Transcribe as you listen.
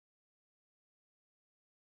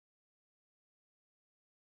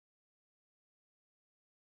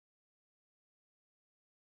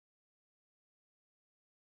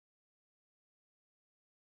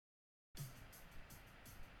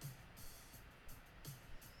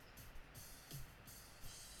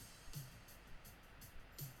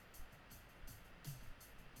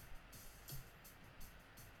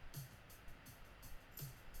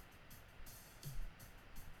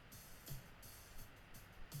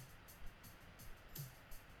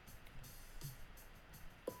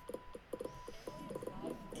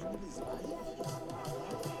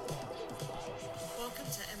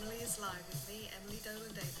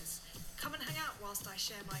podcast, I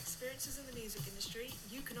share my experiences in the music industry.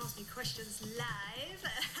 You can ask me questions live,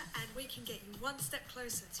 and we can get you one step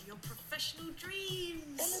closer to your professional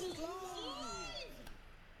dreams.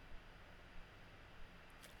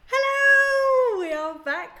 Hello! We are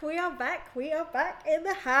back in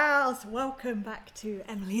the house. Welcome back to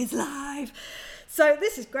Emily is Live. So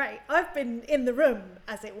this is great. I've been in the room,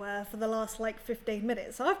 as it were, for the last 15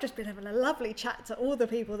 minutes. So I've just been having a lovely chat to all the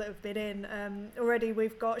people that have been in. Already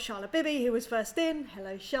we've got Charlotte Bibby, who was first in.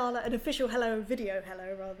 Hello, Charlotte. An official hello, video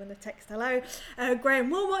hello, rather than a text hello. Graham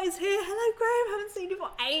Wilmot is here. Hello, Graham. Haven't seen you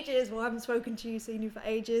for ages. Well, I haven't spoken to you, seen you for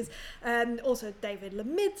ages. Also, David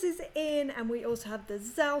Lemids is in. And we also have the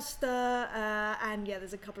Zouster. And yeah,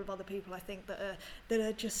 there's a couple of other people, I think, that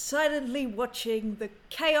are just silently watching the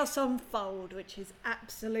chaos unfold, which is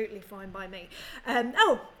absolutely fine by me. And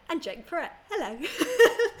Jake Perrett, hello.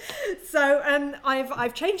 So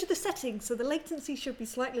I've changed the settings, so the latency should be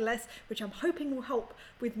slightly less, which I'm hoping will help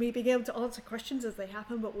with me being able to answer questions as they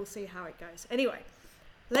happen, but we'll see how it goes. Anyway,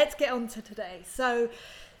 let's get on to today. So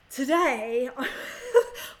today,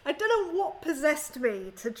 I don't know what possessed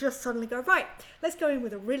me to just suddenly go, right, let's go in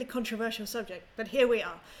with a really controversial subject, but here we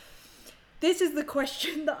are. This is the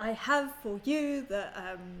question that I have for you that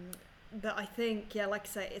I think, like I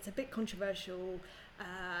say, it's a bit controversial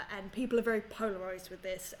and people are very polarised with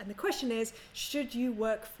this. And the question is, should you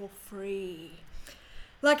work for free?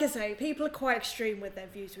 Like I say, people are quite extreme with their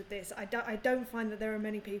views with this. I don't find that there are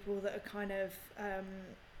many people that are kind of...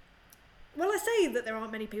 I say that there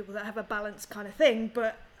aren't many people that have a balanced kind of thing,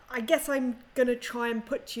 but I guess I'm going to try and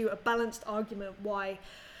put to you a balanced argument why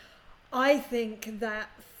I think that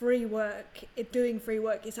doing free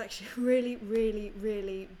work is actually a really, really,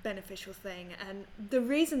 really beneficial thing. And the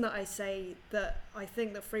reason that I say that I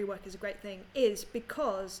think that free work is a great thing is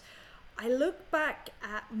because I look back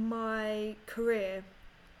at my career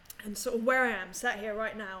and sort of where I am sat here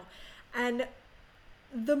right now, and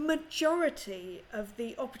the majority of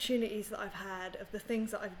the opportunities that I've had, of the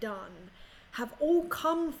things that I've done, have all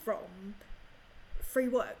come from free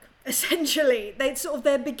work. Essentially,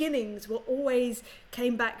 their beginnings were always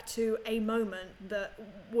came back to a moment that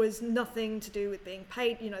was nothing to do with being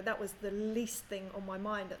paid. That was the least thing on my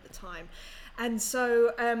mind at the time. And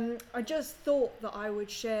so I just thought that I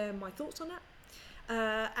would share my thoughts on that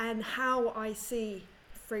and how I see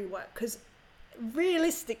free work, because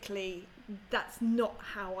realistically, that's not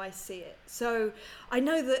how I see it. So I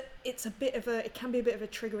know that it can be a bit of a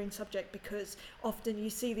triggering subject, because often you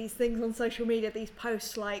see these things on social media, these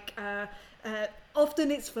posts like,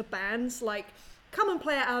 often it's for bands, like, come and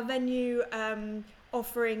play at our venue,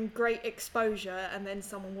 offering great exposure, and then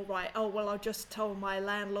someone will write, oh, well, I'll just tell my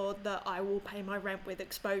landlord that I will pay my rent with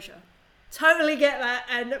exposure. Totally get that,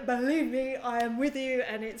 and believe me, I am with you,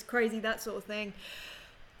 and it's crazy, that sort of thing.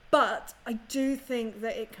 But I do think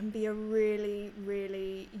that it can be a really,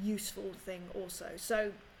 really useful thing also.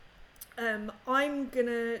 So I'm going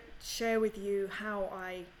to share with you how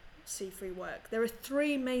I see free work. There are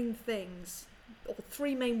three main things, or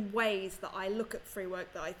three main ways that I look at free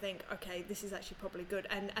work that I think, okay, this is actually probably good.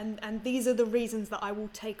 And these are the reasons that I will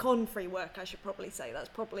take on free work, I should probably say. That's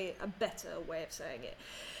probably a better way of saying it.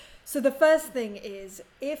 So the first thing is,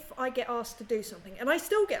 if I get asked to do something, and I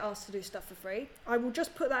still get asked to do stuff for free, I will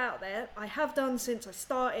just put that out there. I have done since I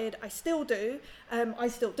started. I still do. I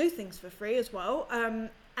still do things for free as well.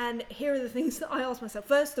 And here are the things that I ask myself.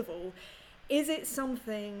 First of all, is it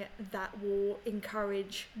something that will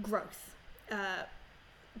encourage growth?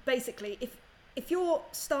 Basically, if you're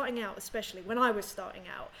starting out, especially when I was starting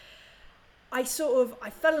out, I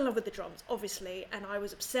fell in love with the drums, obviously, and I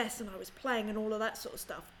was obsessed and I was playing and all of that sort of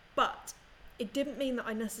stuff. But it didn't mean that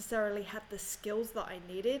I necessarily had the skills that I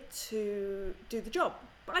needed to do the job.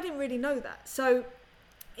 But I didn't really know that. So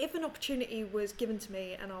if an opportunity was given to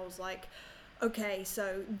me and I was like, okay,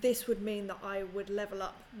 so this would mean that I would level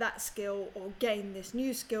up that skill or gain this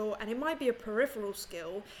new skill, and it might be a peripheral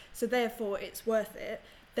skill, so therefore it's worth it,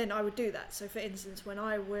 then I would do that. So for instance, when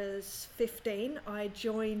I was 15, I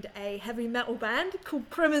joined a heavy metal band called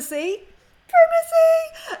Primacy.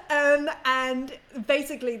 And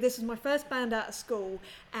basically this was my first band out of school,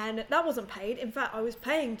 and that wasn't paid. In fact, I was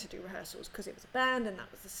paying to do rehearsals because it was a band and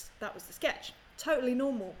that was the sketch. Totally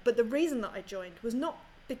normal. But the reason that I joined was not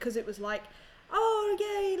because it was like, oh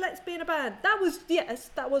yay, let's be in a band. That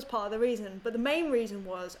was part of the reason, but the main reason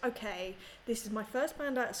was, okay, this is my first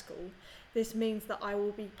band out of school. This means that I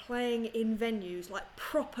will be playing in venues, like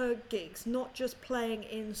proper gigs, not just playing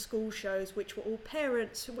in school shows, which were all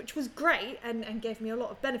parents, which was great and gave me a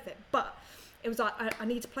lot of benefit. But It was like, I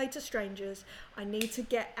need to play to strangers. I need to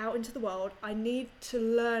get out into the world. I need to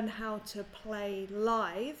learn how to play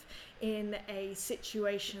live in a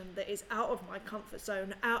situation that is out of my comfort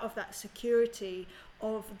zone, out of that security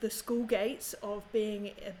of the school gates, of being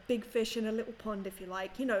a big fish in a little pond, if you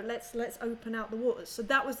like. You know, let's open out the waters. So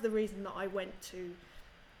that was the reason that I went to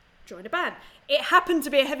join a band. It happened to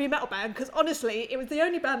be a heavy metal band, because honestly, it was the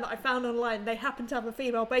only band that I found online. They happened to have a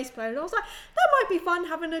female bass player, and I was like, that might be fun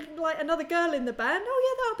having another girl in the band. Oh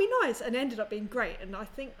yeah, that would be nice. And it ended up being great. And I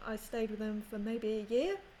think I stayed with them for maybe a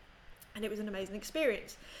year, and it was an amazing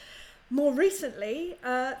experience. More recently,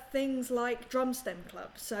 things like Drum Stem Club.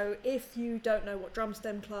 So if you don't know what Drum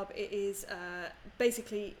Stem Club, it is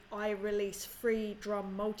basically I release free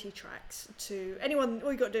drum multi-tracks to anyone.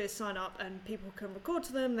 All you got to do is sign up, and people can record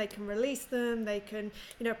to them, they can release them, they can,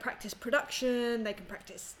 you know, practice production, they can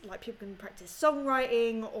practice, like people can practice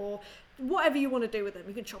songwriting or whatever you want to do with them.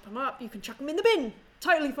 You can chop them up, you can chuck them in the bin,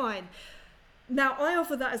 totally fine. Now I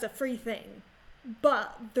offer that as a free thing.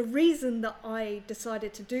 But the reason that I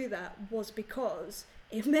decided to do that was because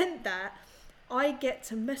it meant that I get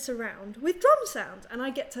to mess around with drum sounds, and I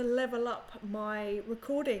get to level up my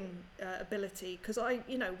recording ability. Because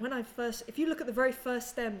if you look at the very first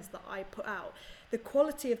stems that I put out, the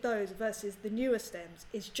quality of those versus the newer stems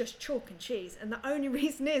is just chalk and cheese. And the only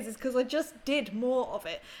reason is because I just did more of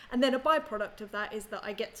it. And then a byproduct of that is that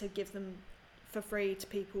I get to give them for free to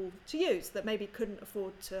people to use that maybe couldn't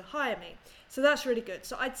afford to hire me. So that's really good.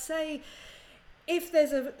 So I'd say if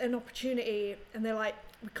there's an opportunity and they're like,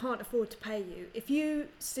 we can't afford to pay you, if you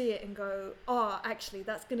see it and go, actually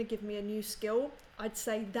that's going to give me a new skill, I'd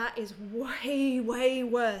say that is way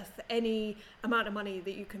worth any amount of money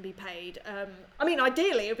that you can be paid. I mean,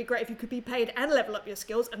 ideally it would be great if you could be paid and level up your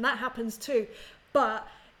skills, and that happens too. But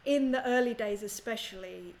in the early days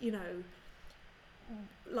especially, you know,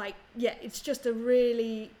 it's just a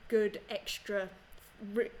really good extra,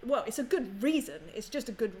 it's a good reason. It's just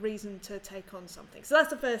a good reason to take on something. So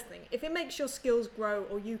that's the first thing. If it makes your skills grow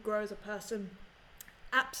or you grow as a person,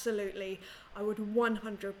 absolutely, I would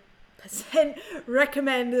 100%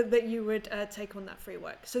 recommend that you would take on that free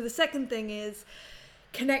work. So the second thing is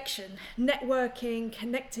connection, networking,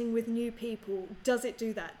 connecting with new people. Does it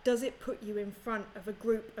do that? Does it put you in front of a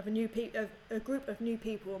group of new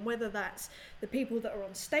people? And whether that's the people that are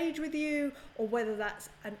on stage with you, or whether that's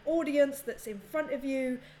an audience that's in front of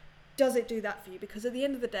you, does it do that for you? Because at the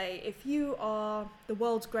end of the day, if you are the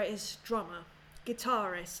world's greatest drummer,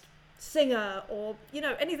 guitarist, singer, or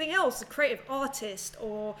anything else, a creative artist,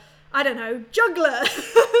 or I don't know, juggler,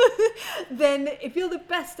 then if you're the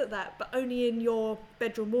best at that, but only in your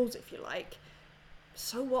bedroom walls, if you like,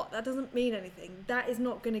 so what? That doesn't mean anything. That is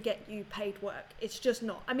not going to get you paid work. It's just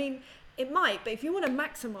not. I mean, it might, but if you want to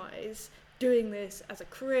maximize doing this as a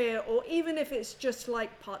career, or even if it's just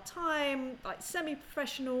like part-time, like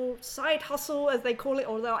semi-professional, side hustle as they call it,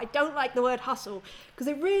 although I don't like the word hustle, because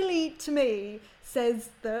it really, to me, says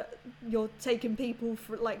that you're taking people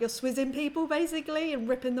for, like, you're swizzing people basically and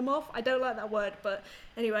ripping them off. I don't like that word, but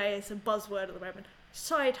anyway, it's a buzzword at the moment.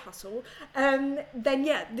 Side hustle. Then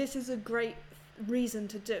yeah, this is a great reason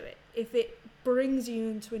to do it. If it brings you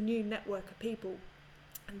into a new network of people,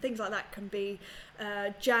 and things like that can be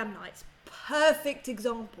jam nights. Perfect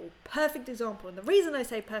example. And the reason I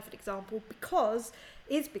say perfect example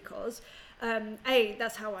is because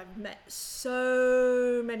that's how I've met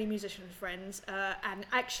so many musician friends, and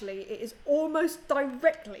actually it is almost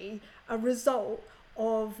directly a result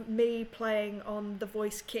of me playing on The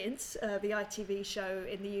Voice Kids, the ITV show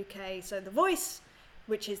in the UK. So The Voice,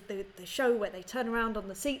 which is the show where they turn around on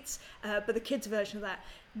the seats, but the kids version of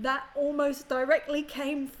that almost directly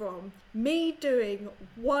came from me doing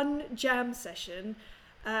one jam session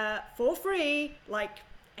for free like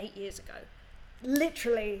 8 years ago.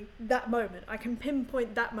 Literally that moment. I can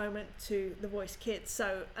pinpoint that moment to The Voice Kids.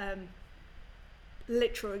 So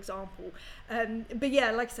literal example. But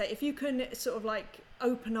yeah, like I say, if you can sort of like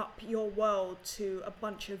open up your world to a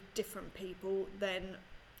bunch of different people, then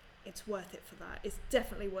it's worth it for that. It's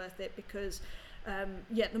definitely worth it, because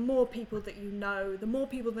the more people that you know, the more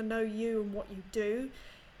people that know you and what you do,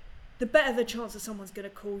 the better the chance that someone's going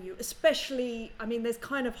to call you. Especially, I mean, there's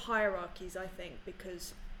kind of hierarchies, I think,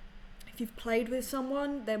 because if you've played with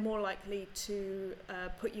someone, they're more likely to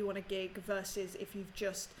put you on a gig versus if you've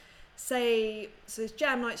just, so there's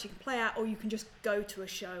jam nights you can play at, or you can just go to a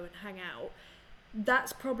show and hang out.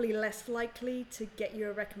 That's probably less likely to get you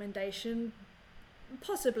a recommendation.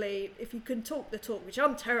 possibly if you can talk the talk, which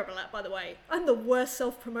I'm terrible at, by the way. I'm the worst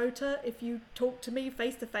self-promoter. If you talk to me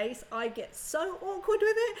face to face, I get so awkward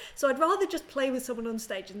with it. So I'd rather just play with someone on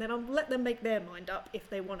stage, and then I'll let them make their mind up if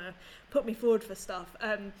they want to put me forward for stuff.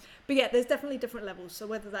 But yeah, there's definitely different levels. So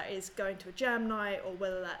whether that is going to a jam night, or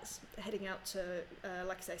whether that's heading out to,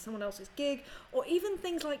 like I say, someone else's gig, or even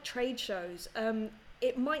things like trade shows.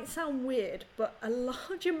 It might sound weird, but a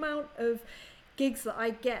large amount of gigs that I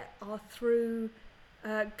get are through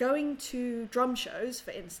going to drum shows, for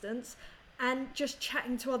instance, and just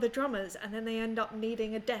chatting to other drummers, and then they end up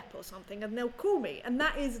needing a dep or something, and they'll call me, and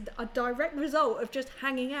that is a direct result of just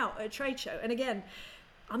hanging out at a trade show. And again,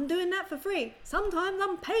 I'm doing that for free. Sometimes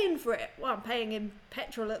I'm paying for it. Well, I'm paying in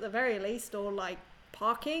petrol at the very least, or like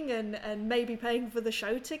parking, and maybe paying for the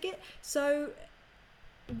show ticket. So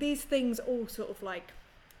these things all sort of like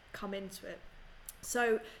come into it.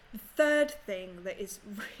 So the third thing that is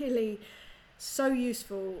really so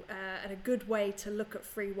useful and a good way to look at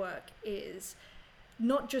free work is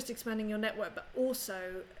not just expanding your network, but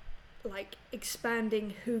also like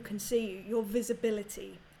expanding who can see you, your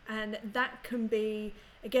visibility. And that can be,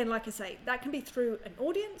 again, like I say, that can be through an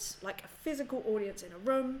audience, like a physical audience in a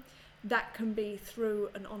room. That can be through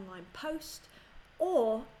an online post,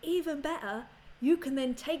 or even better, you can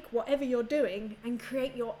then take whatever you're doing and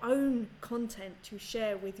create your own content to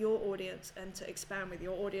share with your audience and to expand with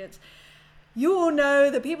your audience. You all know,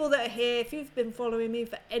 the people that are here, if you've been following me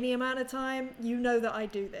for any amount of time, you know that I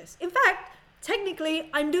do this. In fact, technically,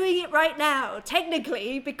 I'm doing it right now.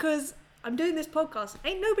 Technically, because I'm doing this podcast.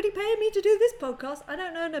 Ain't nobody paying me to do this podcast. I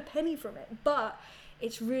don't earn a penny from it. But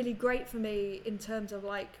it's really great for me in terms of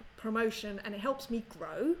like promotion, and it helps me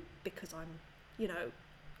grow because I'm, you know,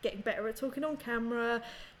 getting better at talking on camera,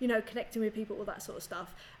 you know, connecting with people, all that sort of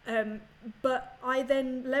stuff. But I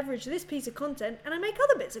then leverage this piece of content and I make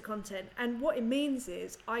other bits of content. And what it means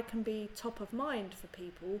is I can be top of mind for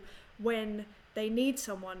people when they need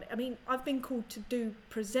someone. I mean, I've been called to do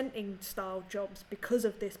presenting style jobs because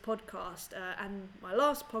of this podcast and my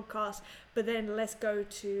last podcast. But then let's go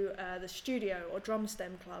to the studio or Drum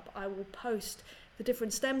Stem Club. I will post the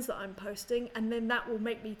different stems that I'm posting, and then that will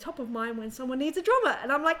make me top of mind when someone needs a drummer,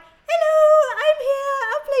 and I'm like, hello, I'm here,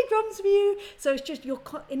 I'll play drums for you. So it's just you're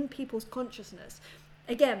in people's consciousness.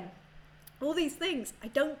 Again, all these things I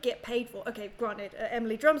don't get paid for. Okay, granted, at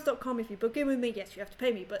emilydrums.com, if you book in with me, yes, you have to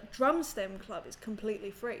pay me, but Drum Stem Club is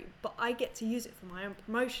completely free, but I get to use it for my own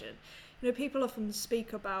promotion. You know, people often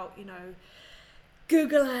speak about, you know,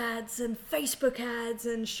 Google ads and Facebook ads,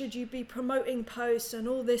 and should you be promoting posts and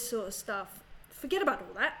all this sort of stuff. Forget about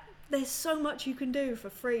all that. There's so much you can do for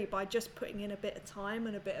free by just putting in a bit of time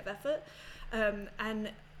and a bit of effort. And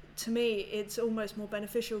to me, it's almost more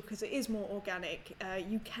beneficial because it is more organic.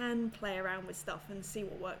 You can play around with stuff and see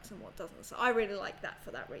what works and what doesn't. So I really like that for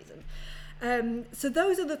that reason. So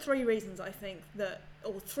those are the three reasons I think that,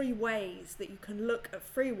 or three ways that you can look at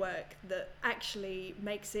free work that actually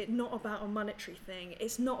makes it not about a monetary thing.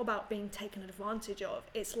 It's not about being taken advantage of.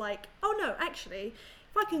 It's like, oh no, actually,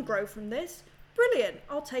 if I can grow from this, brilliant,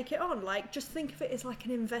 I'll take it on. Like, just think of it as like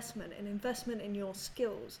an investment in your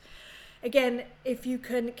skills. Again, if you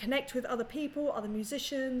can connect with other people, other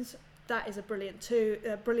musicians, that is a brilliant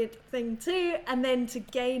thing too. And then to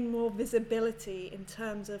gain more visibility in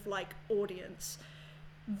terms of like audience,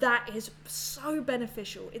 that is so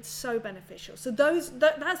beneficial. It's so beneficial. So that's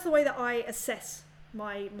the way that I assess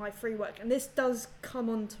my free work. And this does come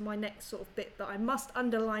on to my next sort of bit that I must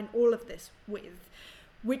underline all of this with,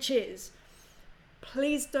 which is,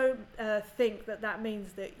 please don't think that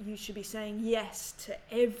means that you should be saying yes to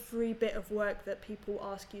every bit of work that people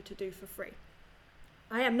ask you to do for free.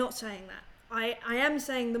 I am not saying that. I am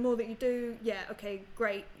saying the more that you do, yeah, okay,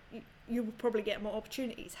 great, you will probably get more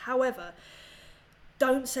opportunities. However,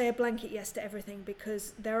 don't say a blanket yes to everything,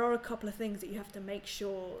 because there are a couple of things that you have to make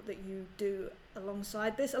sure that you do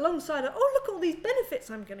alongside this. Alongside, oh, look at all these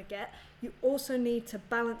benefits I'm going to get. You also need to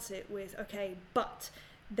balance it with, okay, but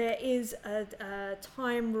there is a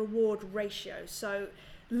time reward ratio. So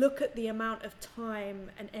look at the amount of time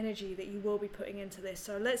and energy that you will be putting into this.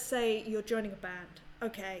 So let's say you're joining a band.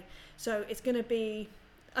 Okay, so it's going to be,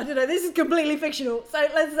 I don't know, this is completely fictional. So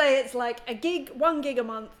let's say it's like one gig a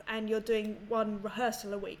month, and you're doing one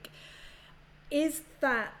rehearsal a week. Is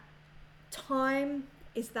that time,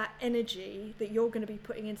 is that energy that you're going to be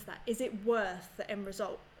putting into that, is it worth the end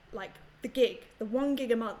result? Like the gig, the 1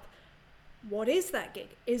 gig a month. What is that gig?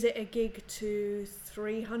 Is it a gig to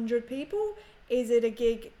 300 people? Is it a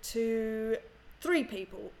gig to 3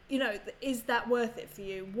 people? You know, is that worth it for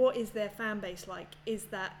you? What is their fan base like? Is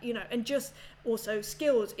that, you know, and just also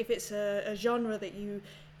skills. If it's a genre that you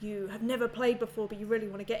you have never played before but you really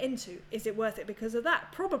want to get into. Is it worth it because of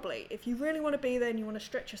that? Probably. If you really want to be there and you want to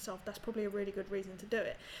stretch yourself, that's probably a really good reason to do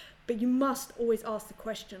it. But you must always ask the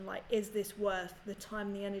question, like, is this worth the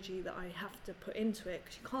time, the energy that I have to put into it?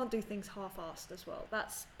 Because you can't do things half-assed as well.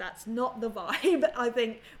 That's not the vibe. I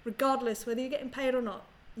think regardless whether you're getting paid or not,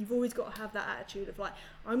 you've always got to have that attitude of like,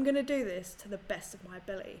 I'm going to do this to the best of my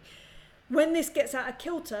ability. When this gets out of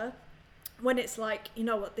kilter, when it's like, you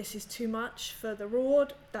know what, this is too much for the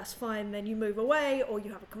reward, that's fine, then you move away or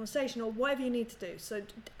you have a conversation or whatever you need to do. So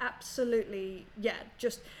absolutely, yeah,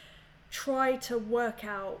 just try to work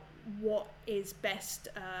out what is best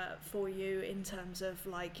for you in terms of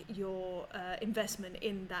like your investment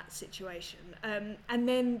in that situation. And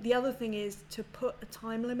then the other thing is to put a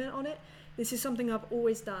time limit on it. This is something I've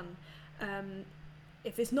always done.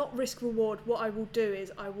 If it's not risk reward, what I will do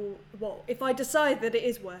is if I decide that it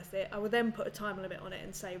is worth it, I will then put a time limit on it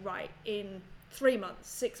and say, right, in 3 months,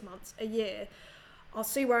 6 months, a year, I'll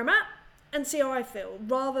see where I'm at and see how I feel,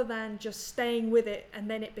 rather than just staying with it and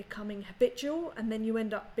then it becoming habitual, and then you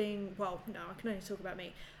end up being, well, no, I can only talk about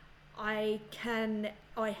me. I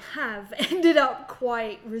have ended up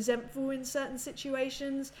quite resentful in certain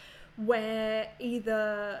situations where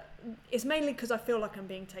either it's mainly because I feel like I'm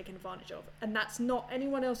being taken advantage of, and that's not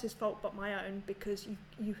anyone else's fault but my own, because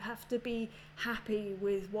you have to be happy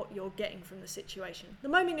with what you're getting from the situation. The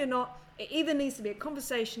moment you're not, it either needs to be a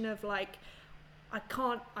conversation of like, I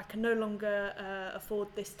can no longer afford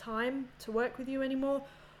this time to work with you anymore,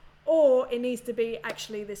 or it needs to be,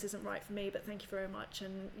 actually, this isn't right for me, but thank you very much,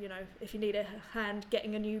 and you know, if you need a hand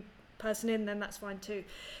getting a new person in, then that's fine too.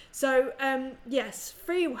 So yes,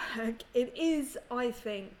 free work, it is, I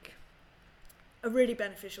think, a really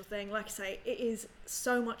beneficial thing. Like I say, it is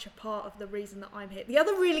so much a part of the reason that I'm here. The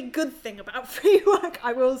other really good thing about free work,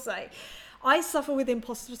 I will say, I suffer with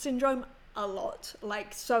imposter syndrome a lot,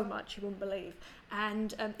 like so much you wouldn't believe,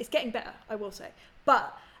 and it's getting better, I will say,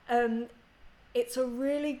 but it's a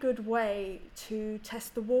really good way to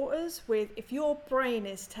test the waters with, if your brain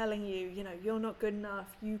is telling you, you know, you're not good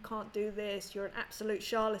enough, you can't do this, you're an absolute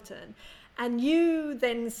charlatan, and you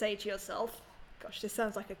then say to yourself, gosh, this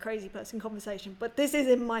sounds like a crazy person conversation, but this is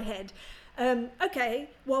in my head, okay,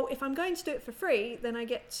 well, if I'm going to do it for free, then I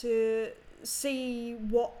get to see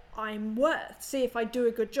what I'm worth, see if I do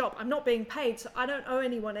a good job. I'm not being paid, so I don't owe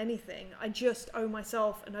anyone anything. I just owe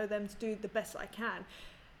myself and owe them to do the best I can.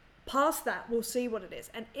 Past that, we'll see what it is.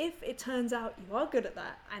 And if it turns out you are good at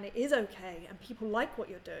that and it is okay and people like what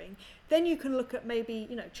you're doing, then you can look at maybe,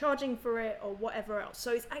 you know, charging for it or whatever else.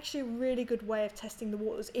 So it's actually a really good way of testing the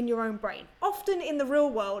waters in your own brain. Often in the real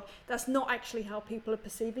world, that's not actually how people are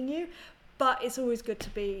perceiving you, but it's always good to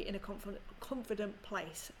be in a confident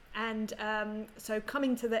place. And so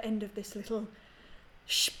coming to the end of this little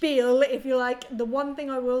spiel, if you like, the one thing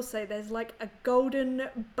I will say, there's like a golden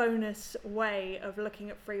bonus way of looking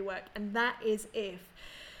at free work, and that is if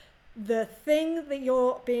the thing that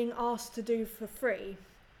you're being asked to do for free,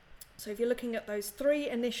 so if you're looking at those 3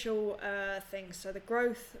 initial things, so the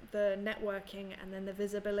growth, the networking, and then the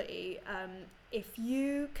visibility, if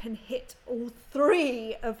you can hit all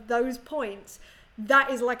 3 of those points,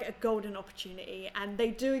 that is like a golden opportunity, and they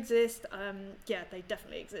do exist. Yeah, they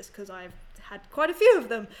definitely exist because I've had quite a few of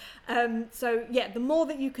them. So yeah, the more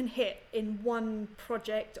that you can hit in one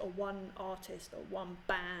project or one artist or one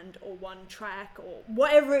band or one track or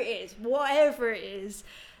whatever it is,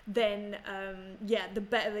 then yeah, the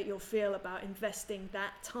better that you'll feel about investing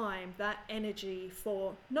that time, that energy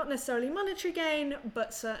for not necessarily monetary gain,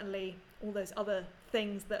 but certainly all those other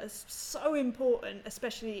things that are so important,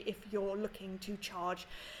 especially if you're looking to charge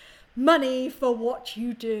money for what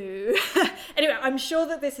you do. Anyway, I'm sure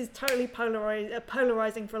that this is totally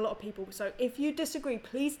polarizing for a lot of people. So if you disagree,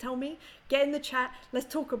 please tell me, get in the chat, let's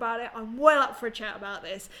talk about it. I'm well up for a chat about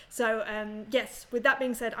this. So yes, with that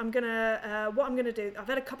being said, what I'm gonna do, I've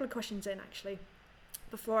had a couple of questions in actually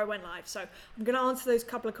before I went live, so I'm going to answer those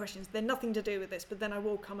couple of questions. They're nothing to do with this, but then I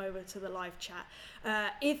will come over to the live chat.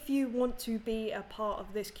 If you want to be a part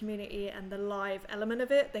of this community and the live element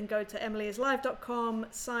of it, then go to emilyislive.com,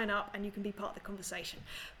 sign up, and you can be part of the conversation.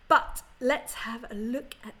 But let's have a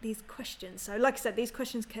look at these questions. So like I said, these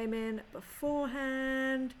questions came in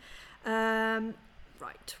beforehand.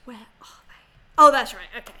 Right, where are they? Oh, that's right,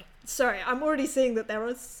 okay. Sorry, I'm already seeing that there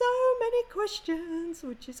are so many questions,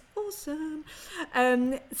 which is awesome.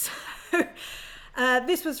 So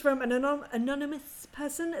This was from an anonymous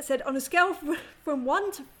person. It said, on a scale from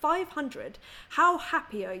 1 to 500, how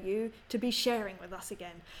happy are you to be sharing with us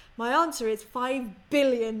again? My answer is 5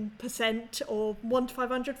 billion%, or 1 to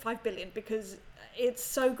 500, 5 billion, because it's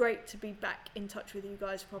so great to be back in touch with you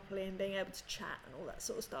guys properly and being able to chat and all that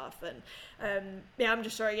sort of stuff. And yeah, I'm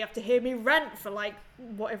just sorry you have to hear me rant for like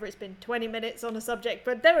whatever it's been, 20 minutes on a subject,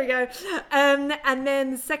 but there we go. And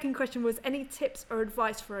then the second question was, any tips or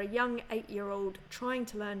advice for a young 8-year-old trying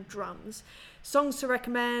to learn drums? Songs to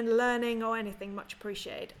recommend, learning, or anything? Much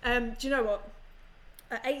appreciated. Do you know what?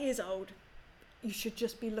 At 8 years old, you should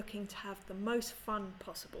just be looking to have the most fun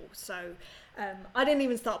possible. So I didn't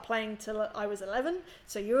even start playing till I was 11,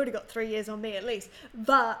 so you already got 3 years on me at least.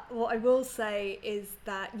 But what I will say is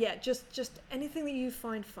that, yeah, just anything that you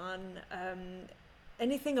find fun,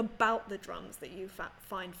 anything about the drums that you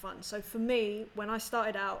find fun. So for me, when I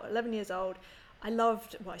started out 11 years old, I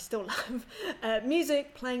loved, well, I still love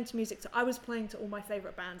music, playing to music. So I was playing to all my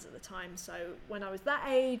favourite bands at the time. So when I was that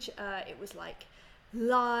age, it was like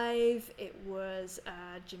Live, it was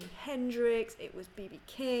Jimi Hendrix, it was B.B.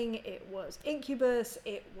 King, it was Incubus,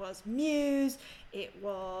 it was Muse, it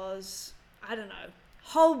was, I don't know,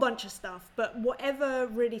 whole bunch of stuff. But whatever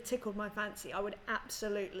really tickled my fancy, I would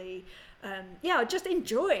absolutely, I just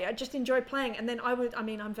enjoy playing. And then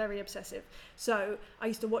I'm very obsessive. So I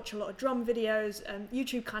used to watch a lot of drum videos.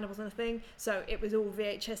 YouTube kind of wasn't a thing. So it was all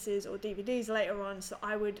VHSs or DVDs later on. So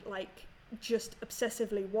I would like just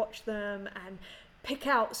obsessively watch them and pick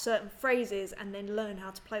out certain phrases and then learn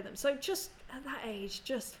how to play them. So just at that age,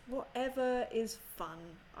 just whatever is fun,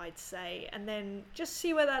 I'd say, and then just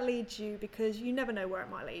see where that leads you, because you never know where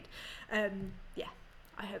it might lead.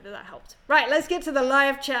 I hope that helped. Right, let's get to the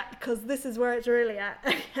live chat, because this is where it's really at.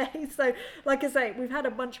 Okay, so like I say, we've had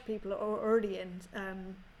a bunch of people already in,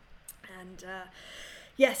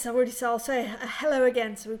 yes, I'll say hello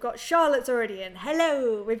again. So we've got Charlotte's already in.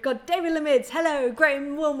 Hello. We've got David Lemids. Hello.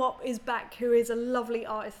 Graham Wilmot is back, who is a lovely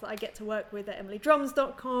artist that I get to work with at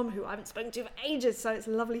EmilyDrums.com, who I haven't spoken to for ages, so it's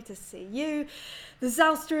lovely to see you. The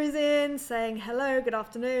Zouster is in, saying hello, good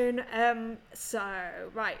afternoon.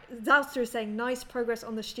 Zouster is saying nice progress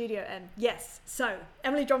on the studio end. Yes, so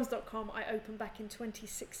EmilyDrums.com I opened back in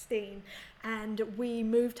 2016, and we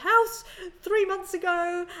moved house 3 months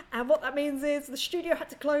ago, and what that means is the studio had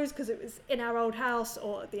to close because it was in our old house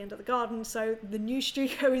or at the end of the garden, so the new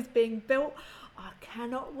studio is being built. I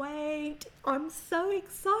cannot wait. I'm so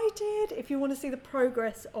excited. If you want to see the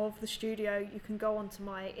progress of the studio, you can go onto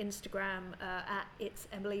my Instagram at It's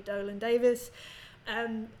Emily Dolan Davis.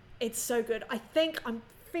 It's so good. I think I'm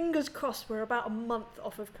fingers crossed we're about a month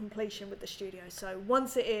off of completion with the studio. So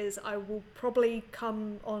once it is, I will probably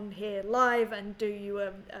come on here live and do you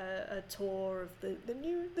a tour of the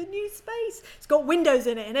new space. It's got windows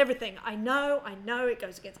in it and everything. I know it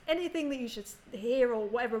goes against anything that you should hear or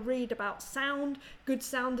whatever read about sound, good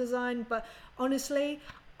sound design, but honestly,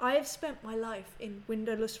 I have spent my life in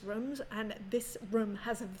windowless rooms, and this room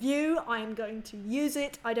has a view. I am going to use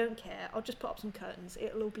it. I don't care. I'll just put up some curtains.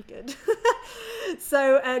 It'll all be good.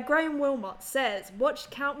 So Graham Wilmot says, watched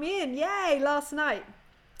Count Me In. Yay, last night.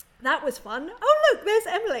 That was fun. Oh, look, there's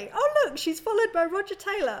Emily. Oh, look, she's followed by Roger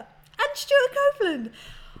Taylor and Stuart Copeland.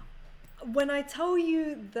 When I tell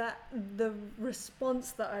you that the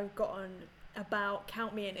response that I've gotten about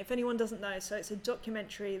Count Me In, if anyone doesn't know, so it's a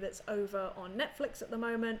documentary that's over on Netflix at the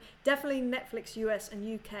moment, definitely Netflix US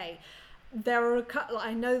and UK. There are a couple,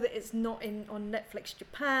 I know that it's not on Netflix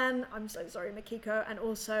Japan, I'm so sorry Makiko, and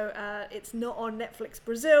also it's not on Netflix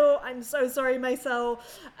Brazil, I'm so sorry Maisel.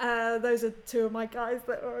 Those are two of my guys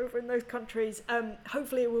that are over in those countries.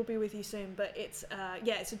 Hopefully it will be with you soon, but it's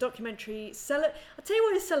it's a documentary. I'll tell you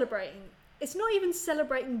what it's celebrating. It's not even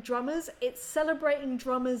celebrating drummers, it's celebrating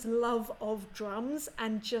drummers' love of drums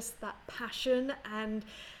and just that passion, and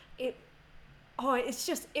it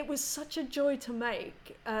was such a joy to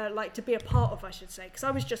make, to be a part of, I should say, because I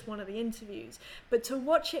was just one of the interviews, but to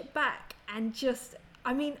watch it back and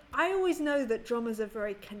I always know that drummers are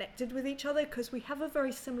very connected with each other because we have a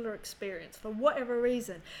very similar experience for whatever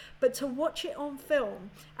reason, but to watch it on film,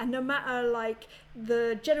 and no matter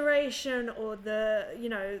the generation or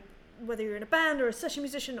whether you're in a band or a session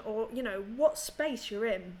musician or, what space you're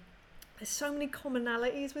in, there's so many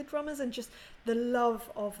commonalities with drummers, and just the love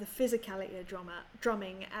of the physicality of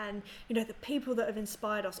drumming and, the people that have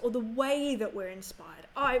inspired us or the way that we're inspired.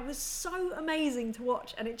 It was so amazing to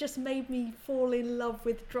watch, and it just made me fall in love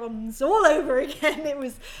with drums all over again. It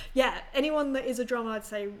was, anyone that is a drummer, I'd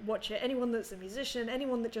say watch it. Anyone that's a musician,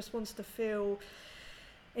 anyone that just wants to feel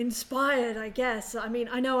inspired, I guess. I mean,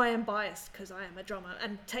 I know I am biased because I am a drummer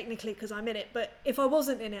and technically because I'm in it, but if I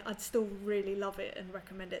wasn't in it, I'd still really love it and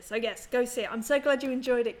recommend it. So yes, go see it. I'm so glad you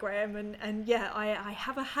enjoyed it, Graham. And yeah, I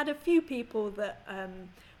have had a few people that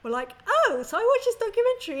were like, oh, so I watched this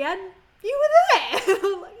documentary and you were there.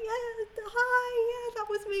 I'm like, yeah, hi, yeah, that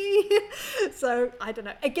was me. So I don't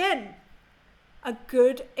know. Again, a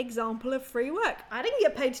good example of free work. I didn't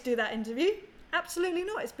get paid to do that interview. Absolutely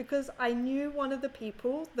not. It's because I knew one of the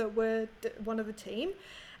people that were one of the team,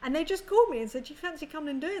 and they just called me and said, do you fancy coming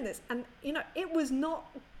and doing this? And, you know, it was not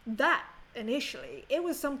that initially. It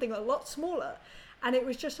was something a lot smaller. And it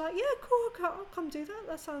was just like, yeah, cool, I'll come do that.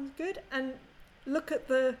 That sounds good. And look at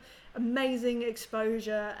the amazing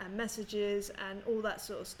exposure and messages and all that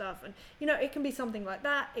sort of stuff. And, you know, it can be something like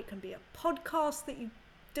that. It can be a podcast that you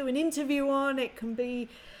do an interview on. It can be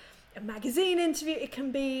a magazine interview. It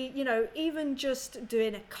can be, you know, even just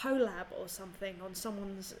doing a collab or something on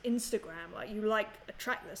someone's Instagram. Like you like a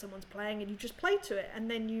track that someone's playing and you just play to it and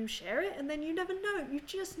then you share it, and then you never know. You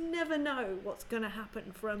just never know what's going to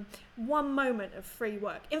happen from one moment of free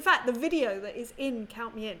work. In fact, the video that is in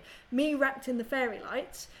Count Me In, me wrapped in the fairy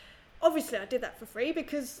lights, obviously I did that for free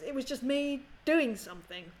because it was just me doing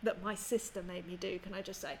something that my sister made me do, can I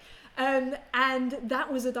just say. And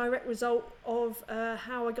that was a direct result of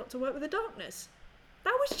how I got to work with the darkness.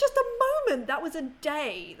 That was just a moment. That was a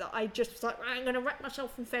day that I just was like, right, I'm going to wrap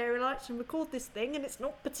myself in fairy lights and record this thing. And it's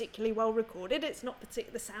not particularly well recorded. It's not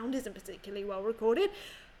the sound isn't particularly well recorded,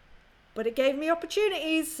 but it gave me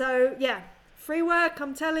opportunities. So yeah, free work.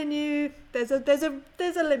 I'm telling you, there's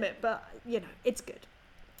a limit, but you know, it's good.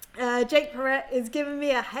 Jake Perrette is giving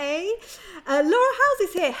me a hey. Laura House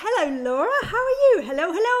is here. Hello, Laura. How are you?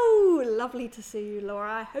 Hello, hello. Lovely to see you,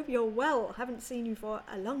 Laura. I hope you're well. Haven't seen you for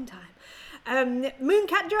a long time.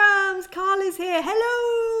 Mooncat Drums. Carl is here.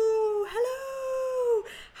 Hello, hello.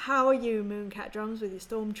 How are you, Mooncat Drums, with your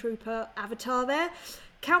Stormtrooper avatar there?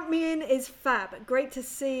 Count Me In is fab. Great to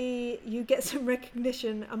see you get some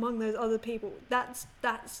recognition among those other people. That's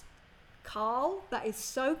Carl. That is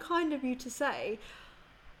so kind of you to say.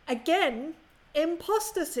 Again,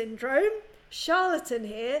 imposter syndrome, charlatan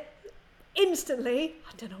here, instantly,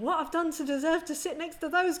 I don't know what I've done to deserve to sit next to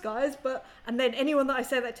those guys, and then anyone that I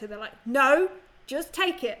say that to, they're like, no, just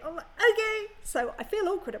take it. I'm like, okay. So I feel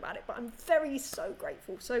awkward about it, but I'm so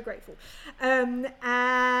grateful.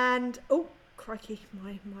 And, oh, crikey,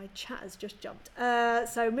 my chat has just jumped.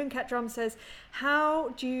 So Mooncat Drum says, how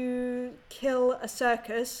do you kill a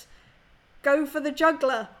circus? Go for the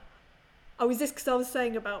juggler. Oh, is this because I was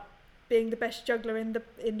saying about being the best juggler in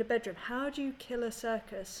the bedroom? How do you kill a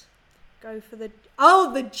circus? Go for the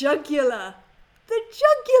jugular. The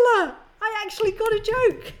jugular. I actually got a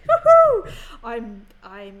joke. Woohoo!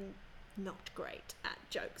 I'm not great at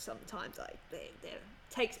jokes sometimes. It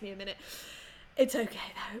takes me a minute. It's okay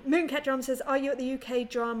though. Mooncat Drum says, are you at the UK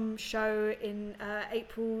Drum Show in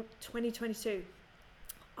April 2022?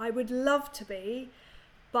 I would love to be,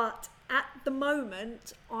 but at the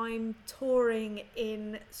moment, I'm touring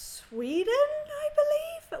in Sweden, I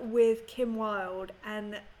believe, with Kim Wilde,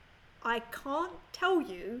 and I can't tell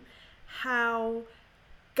you how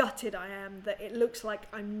gutted I am that it looks like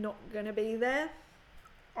I'm not going to be there.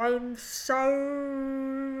 I'm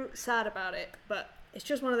so sad about it, but it's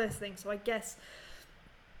just one of those things, so I guess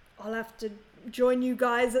I'll have to join you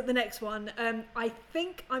guys at the next one. I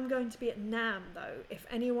think I'm going to be at NAMM though. If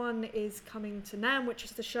anyone is coming to NAMM, which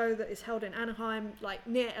is the show that is held in Anaheim, like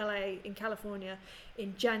near LA in California,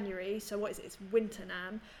 in January. So what is it? It's winter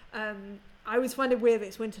NAMM. I always find it weird that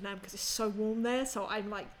it's winter NAMM because it's so warm there. So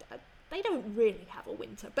I'm like, they don't really have a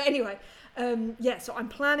winter. But anyway, yeah. So I'm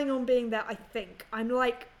planning on being there. I think I'm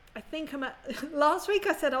at, last week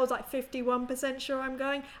I said I was like 51% sure I'm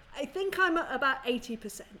going. I think I'm at about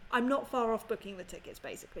 80%. I'm not far off booking the tickets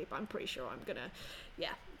basically, but I'm pretty sure I'm gonna,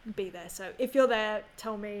 be there. So if you're there,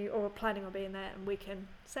 tell me, or planning on being there, and we can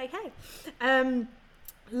say hey.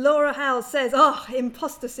 Laura Howell says, oh,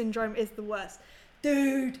 imposter syndrome is the worst.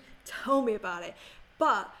 Dude, tell me about it.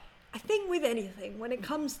 But I think with anything, when it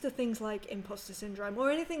comes to things like imposter syndrome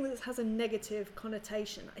or anything that has a negative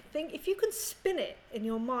connotation, I think if you can spin it in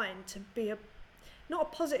your mind to be not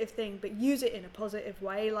a positive thing, but use it in a positive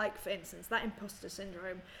way, like for instance, that imposter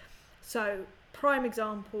syndrome. So prime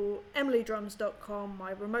example, emilydrums.com,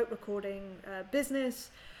 my remote recording business.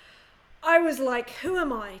 I was like, who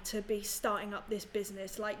am I to be starting up this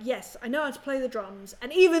business? Like, yes, I know how to play the drums.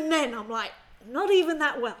 And even then I'm like, not even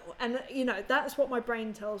that well. And you know, that's what my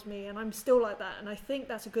brain tells me, and I'm still like that, and I think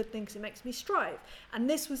that's a good thing because it makes me strive. And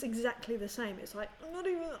this was exactly the same. It's like,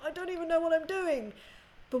 I don't even know what I'm doing.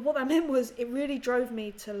 But what that meant was it really drove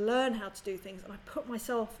me to learn how to do things, and I put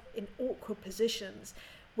myself in awkward positions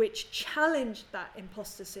which challenged that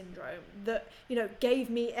imposter syndrome, that, you know, gave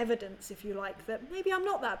me evidence, if you like, that maybe I'm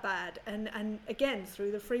not that bad. And again,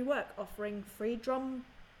 through the free work, offering free drum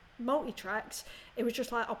multi-tracks, it was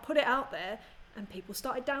just like, I'll put it out there, and people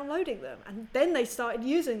started downloading them, and then they started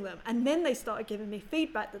using them, and then they started giving me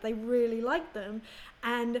feedback that they really liked them,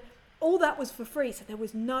 and all that was for free. So there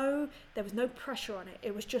was no pressure on it.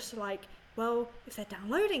 It was just like, well, if they're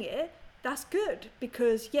downloading it, that's good,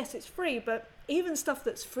 because yes, it's free, but even stuff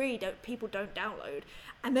that's free, people don't download.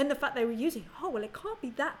 And then the fact they were using, oh, well, it can't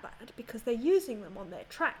be that bad because they're using them on their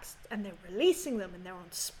tracks and they're releasing them and they're on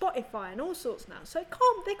Spotify and all sorts now. So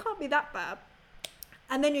they can't be that bad.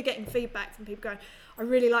 And then you're getting feedback from people going, I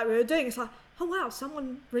really like what you're doing. It's like, oh wow,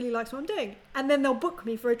 someone really likes what I'm doing. And then they'll book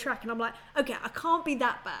me for a track and I'm like, okay, I can't be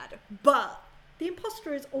that bad. But the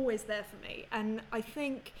imposter is always there for me. And I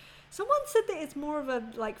think someone said that it's more of a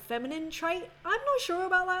like feminine trait. I'm not sure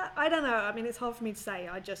about that. I don't know. I mean, it's hard for me to say.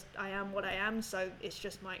 I am what I am, so it's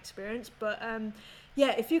just my experience. But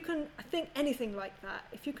yeah, if you can, I think anything like that,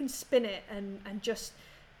 if you can spin it and just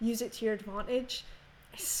use it to your advantage,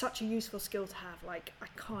 it's such a useful skill to have. Like, I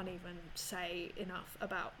can't even say enough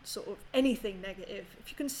about sort of anything negative.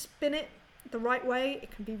 If you can spin it the right way,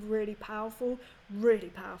 it can be really powerful, really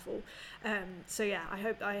powerful. So yeah, I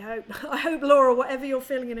hope Laura, whatever you're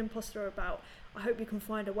feeling an imposter about, I hope you can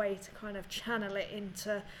find a way to kind of channel it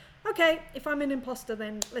into, okay, if I'm an imposter,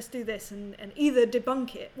 then let's do this, and either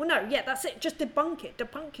debunk it. Well, no, yeah, that's it. Just debunk it.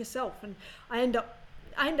 Debunk yourself. And I end up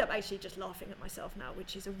actually just laughing at myself now,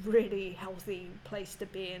 which is a really healthy place to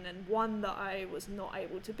be in, and one that I was not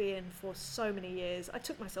able to be in for so many years. I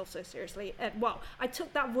took myself so seriously. Well, I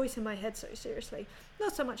took that voice in my head so seriously.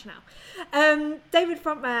 Not so much now. David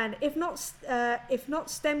Frontman, if not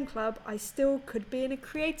STEM Club, I still could be in a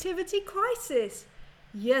creativity crisis.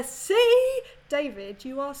 Yes, see? David,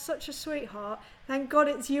 you are such a sweetheart. Thank God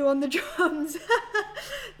it's you on the drums.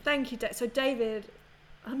 Thank you, So David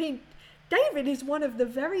is one of the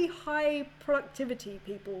very high productivity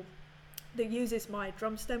people that uses my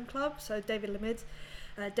drum stem club. So David Lamid,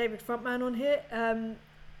 David Frontman on here.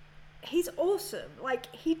 He's awesome.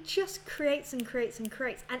 Like, he just creates and creates and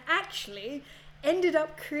creates, and actually ended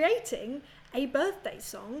up creating a birthday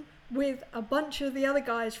song with a bunch of the other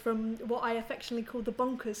guys from what I affectionately call the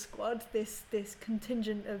Bonkers Squad, this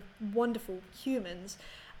contingent of wonderful humans.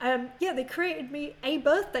 They created me a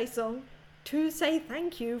birthday song to say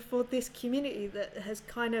thank you for this community that has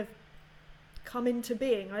kind of come into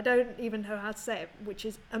being. I don't even know how to say it, which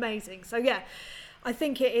is amazing. So yeah, I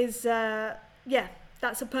think it is,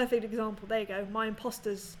 that's a perfect example. There you go. My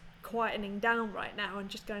imposter's quietening down right now and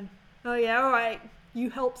just going, oh yeah, all right, you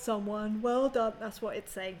helped someone, well done. That's what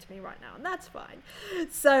it's saying to me right now, and that's fine.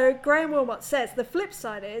 So Graham Wilmot says, the flip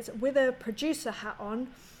side is, with a producer hat on,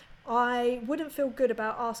 I wouldn't feel good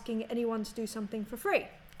about asking anyone to do something for free.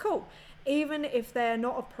 Cool. Even if they're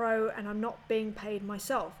not a pro and I'm not being paid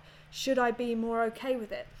myself, should I be more okay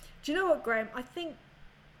with it? Do you know what, Graham? I think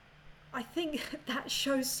that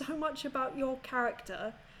shows so much about your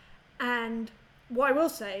character. And what I will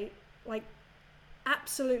say, like,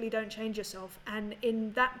 absolutely don't change yourself. And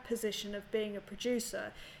in that position of being a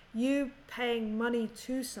producer, you paying money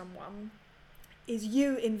to someone is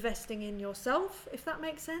you investing in yourself, if that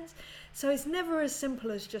makes sense. So it's never as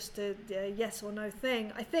simple as just a yes or no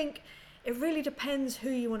thing. I think it really depends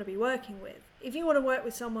who you want to be working with. If you want to work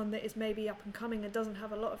with someone that is maybe up and coming and doesn't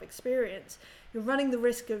have a lot of experience, you're running the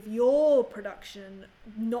risk of your production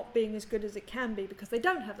not being as good as it can be because they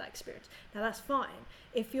don't have that experience. Now that's fine.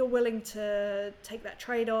 If you're willing to take that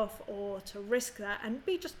trade-off or to risk that and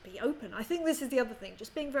just be open. I think this is the other thing.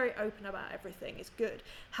 Just being very open about everything is good.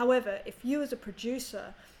 However, if you as a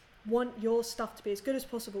producer want your stuff to be as good as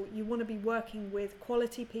possible, you want to be working with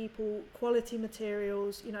quality people, quality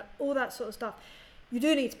materials, all that sort of stuff. You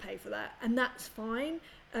do need to pay for that, and that's fine,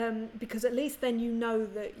 because at least then you know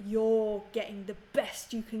that you're getting the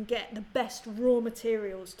best you can get, the best raw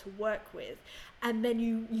materials to work with, and then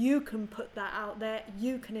you can put that out there.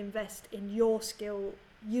 You can invest in your skill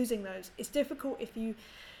using those. It's difficult if you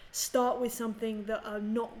start with something that are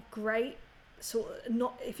not great.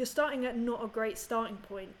 If you're starting at not a great starting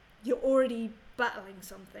point, you're already battling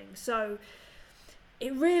something. So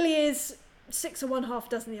it really is 6 of one, half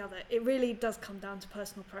dozen the other. It really does come down to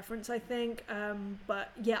personal preference, I think.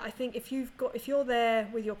 But yeah, I think if you're there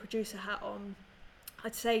with your producer hat on,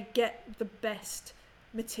 I'd say get the best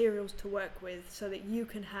materials to work with so that you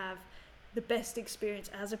can have the best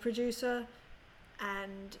experience as a producer.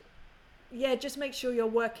 And yeah, just make sure you're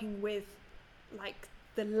working with like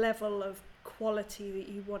the level of quality that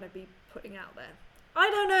you want to be putting out there.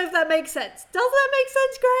 I don't know if that makes sense. Does that make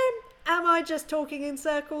sense, Graham? Am I just talking in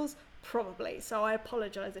circles? Probably, so I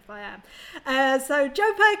apologise if I am. So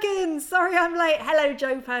Joe Perkins, sorry I'm late. Hello,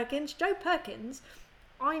 Joe Perkins. Joe Perkins,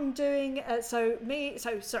 I'm doing, sorry,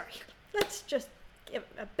 let's just give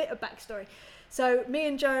a bit of backstory. So me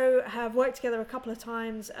and Joe have worked together a couple of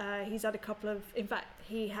times. He's had a couple of, in fact,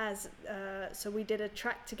 he has, so we did a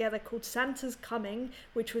track together called Santa's Coming,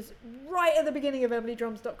 which was right at the beginning of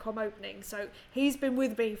EmilyDrums.com opening. So he's been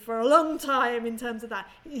with me for a long time in terms of that.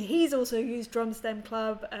 He's also used Drum Stem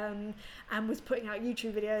Club and was putting out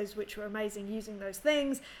YouTube videos, which were amazing using those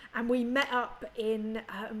things. And we met up in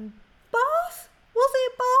Bath? Was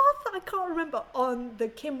it Bath? I can't remember. On the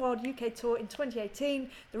Kim Wilde UK tour in 2018.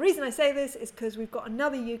 The reason I say this is because we've got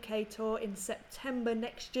another UK tour in September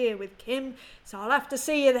next year with Kim, so I'll have to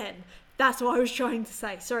see you then. That's what I was trying to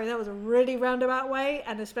say. Sorry, that was a really roundabout way,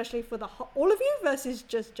 and especially for all of you versus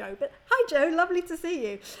just Joe. But hi, Joe. Lovely to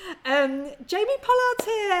see you. Jamie Pollard's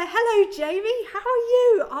here. Hello, Jamie. How are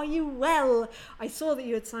you? Are you well? I saw that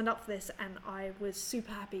you had signed up for this, and I was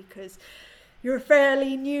super happy because you're a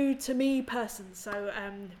fairly new to me person, so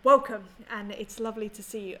welcome, and it's lovely to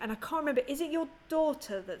see you. And I can't remember, is it your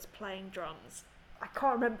daughter that's playing drums? I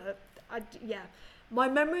can't remember. Yeah, my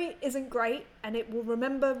memory isn't great, and it will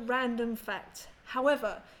remember random facts.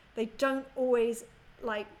 However, they don't always,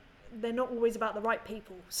 they're not always about the right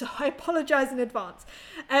people, so I apologise in advance.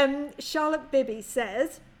 Charlotte Bibby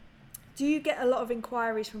says, do you get a lot of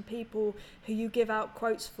inquiries from people who you give out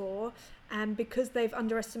quotes for, and because they've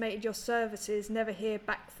underestimated your services, never hear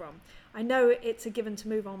back from? I know it's a given to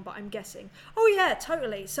move on, but I'm guessing. Oh yeah,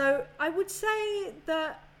 totally. So I would say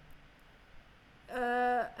that,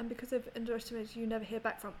 and because they've underestimated you, never hear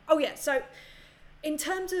back from. Oh yeah, so in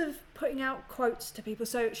terms of putting out quotes to people,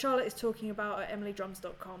 so Charlotte is talking about at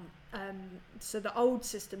EmilyDrums.com. So the old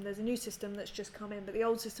system, there's a new system that's just come in, but the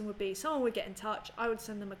old system would be someone would get in touch, I would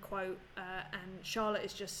send them a quote, and Charlotte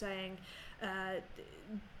is just saying,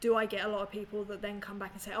 do I get a lot of people that then come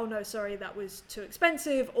back and say, oh no, sorry, that was too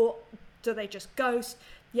expensive, or do they just ghost?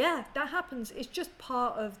 Yeah, that happens. It's just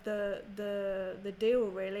part of the deal,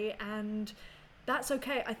 really, and that's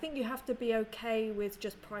okay. I think you have to be okay with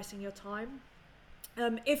just pricing your time.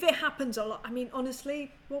 If it happens a lot, I mean,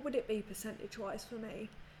 honestly, what would it be percentage-wise for me?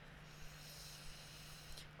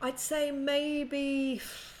 I'd say maybe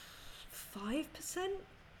 5%,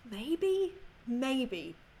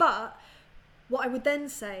 maybe. But what I would then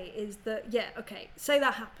say is that, yeah, okay, say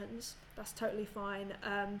that happens, that's totally fine.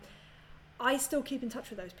 I still keep in touch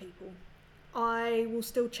with those people. I will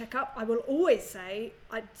still check up. I will always say,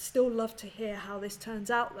 I'd still love to hear how this turns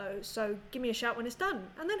out though, so give me a shout when it's done,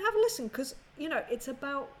 and then have a listen, because, you know, it's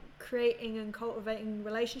about creating and cultivating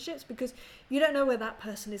relationships, because you don't know where that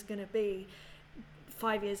person is going to be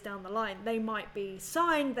 5 years down the line. They might be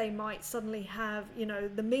signed, they might suddenly have, you know,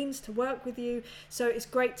 the means to work with you, so it's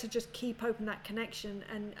great to just keep open that connection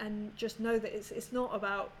and just know that it's not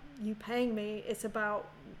about you paying me, it's about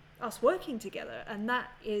us working together, and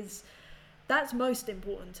that's most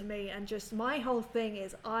important to me. And just my whole thing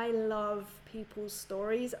is I love people's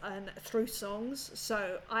stories and through songs,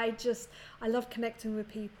 so I love connecting with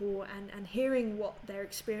people and hearing what their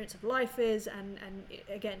experience of life is, and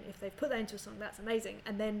again, if they've put that into a song, that's amazing,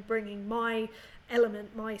 and then bringing my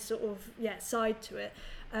element, my sort of side to it.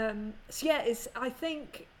 So yeah, I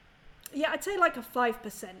think I'd say like a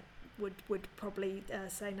 5% would probably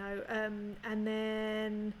say no. And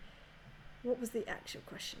then what was the actual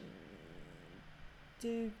question?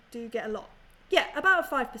 Do get a lot? Yeah, about a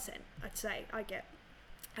 5%, I'd say I get.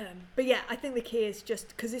 But yeah, I think the key is just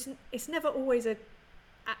because it's never always an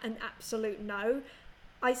absolute no.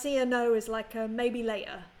 I see a no as like a maybe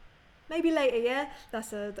later. Maybe later, yeah?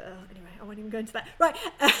 That's anyway, I won't even go into that. Right,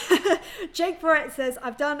 Jake Barrett says,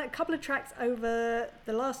 I've done a couple of tracks over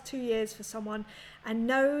the last 2 years for someone and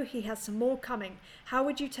know he has some more coming. How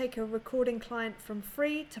would you take a recording client from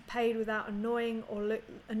free to paid without annoying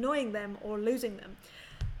them or losing them?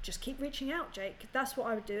 Just keep reaching out, Jake. That's what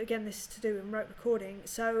I would do. Again, this is to do in remote recording.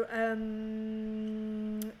 So,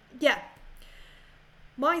 yeah.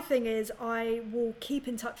 My thing is I will keep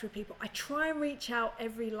in touch with people. I try and reach out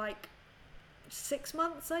every 6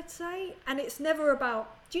 months, I'd say, and it's never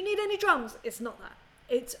about, do you need any drums? It's not that.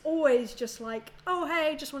 It's always just like, oh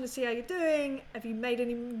hey, just want to see how you're doing, have you made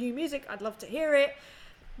any new music? I'd love to hear it,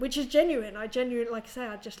 which is genuine. Like I say,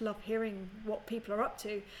 I just love hearing what people are up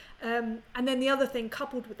to. And then the other thing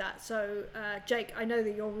coupled with that, so Jake, I know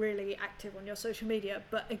that you're really active on your social media,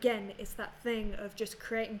 but again, it's that thing of just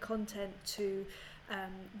creating content to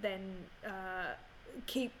then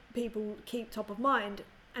keep top of mind.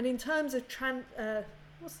 And in terms of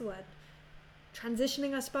what's the word?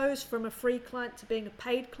 Transitioning, I suppose, from a free client to being a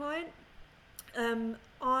paid client,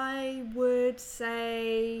 I would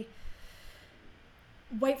say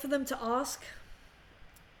wait for them to ask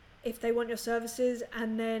if they want your services,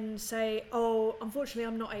 and then say, oh, unfortunately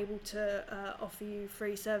I'm not able to offer you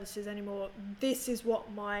free services anymore. This is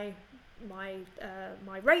what my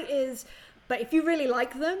rate is. But if you really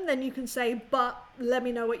like them, then you can say, but let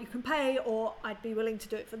me know what you can pay, or I'd be willing to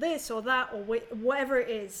do it for this or that, or whatever it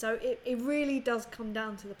is. So it really does come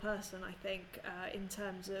down to the person, I think, in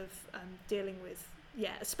terms of dealing with,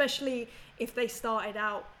 especially if they started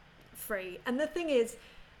out free. And the thing is,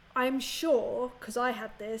 I'm sure, because I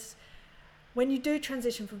had this, when you do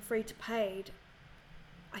transition from free to paid,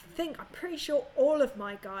 I'm pretty sure all of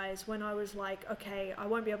my guys, when I was like, okay, I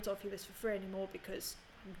won't be able to offer you this for free anymore because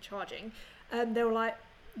I'm charging, they were like,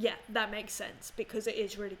 yeah, that makes sense, because it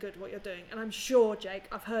is really good what you're doing. And I'm sure, Jake,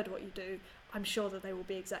 I've heard what you do. I'm sure that they will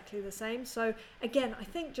be exactly the same. So again, I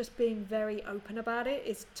think just being very open about it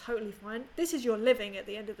is totally fine. This is your living at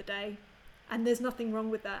the end of the day, and there's nothing wrong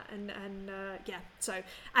with that. And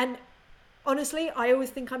honestly, I always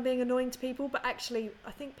think I'm being annoying to people, but actually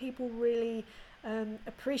I think people really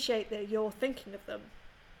appreciate that you're thinking of them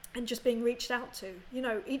and just being reached out to. You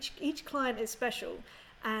know, each client is special,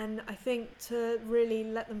 and I think to really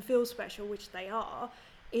let them feel special, which they are,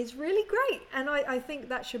 is really great. And I think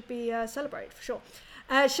that should be celebrated for sure.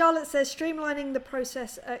 Charlotte says streamlining the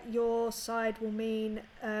process at your side will mean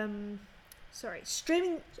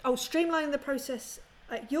streamlining the process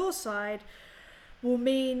at your side will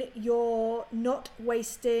mean you're not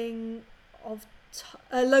wasting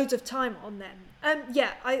loads of time on them.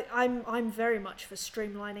 I'm very much for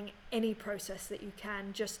streamlining any process that you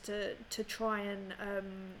can, just to try and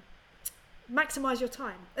maximize your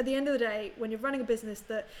time. At the end of the day, when you're running a business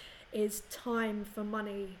that is time for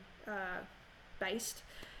money based,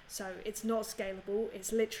 so it's not scalable,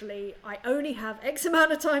 it's literally, I only have X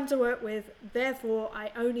amount of time to work with, therefore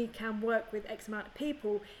I only can work with X amount of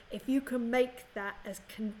people. If you can make that as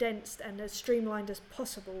condensed and as streamlined as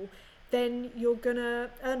possible, then you're going to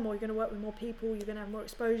earn more, you're going to work with more people, you're going to have more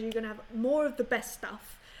exposure, you're going to have more of the best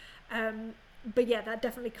stuff. But yeah, that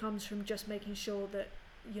definitely comes from just making sure that,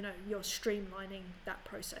 you know, you're streamlining that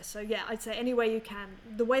process. So yeah, I'd say any way you can.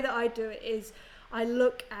 The way that I do it is I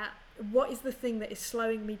look at what is the thing that is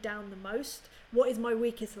slowing me down the most, what is my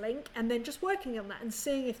weakest link, and then just working on that and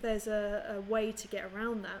seeing if there's a way to get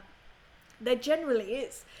around that. There generally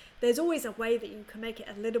is. There's always a way that you can make it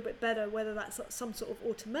a little bit better, whether that's some sort of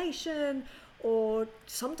automation or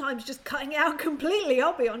sometimes just cutting it out completely,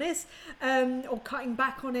 I'll be honest, or cutting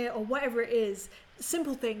back on it or whatever it is.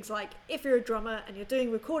 Simple things like, if you're a drummer and you're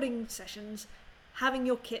doing recording sessions, having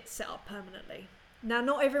your kit set up permanently. Now,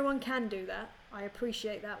 not everyone can do that. I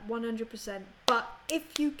appreciate that 100%. But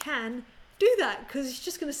if you can, do that, because it's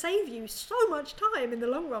just going to save you so much time in the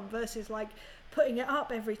long run versus like putting it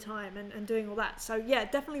up every time and doing all that. So yeah,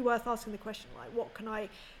 definitely worth asking the question, like, what can I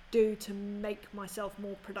do to make myself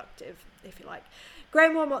more productive, if you like.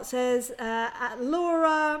 Graham Wilmot says, at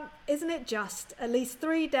Laura, isn't it just at least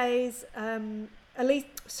 3 days, do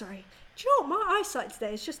you know what, my eyesight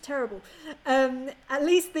today is just terrible. At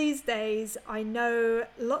least these days, I know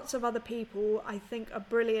lots of other people I think are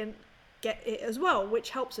brilliant get it as well,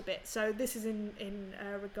 which helps a bit. So this is in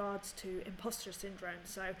regards to imposter syndrome.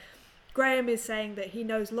 So Graham is saying that he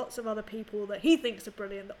knows lots of other people that he thinks are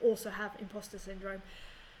brilliant that also have imposter syndrome.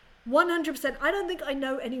 100%. I don't think I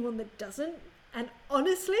know anyone that doesn't. And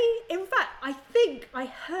honestly, in fact, I think I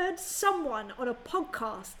heard someone on a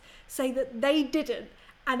podcast say that they didn't.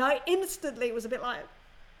 And I instantly was a bit like,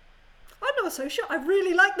 I'm not so sure. I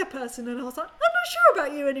really like the person. And I was like, I'm not sure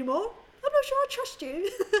about you anymore. I'm not sure I trust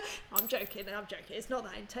you. I'm joking. It's not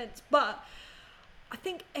that intense. But I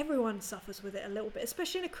think everyone suffers with it a little bit,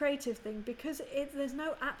 especially in a creative thing, because there's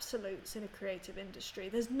no absolutes in a creative industry.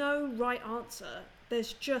 There's no right answer.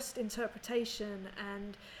 There's just interpretation.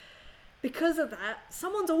 And because of that,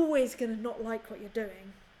 someone's always going to not like what you're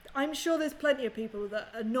doing. I'm sure there's plenty of people that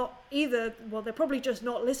are not either, well, they're probably just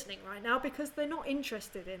not listening right now because they're not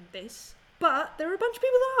interested in this. But there are a bunch of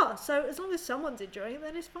people that are. So as long as someone's enjoying it,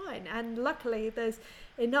 then it's fine. And luckily, there's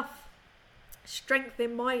enough strength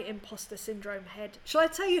in my imposter syndrome head. Shall I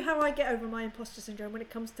tell you how I get over my imposter syndrome when it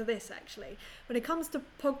comes to this, actually? When it comes to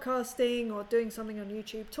podcasting or doing something on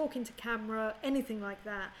YouTube, talking to camera, anything like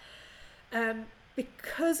that,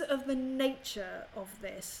 because of the nature of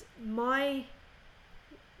this, my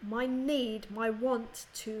need, my want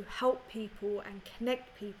to help people and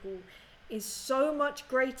connect people is so much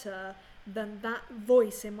greater than that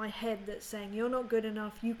voice in my head that's saying, you're not good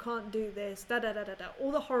enough, you can't do this, da da da da da,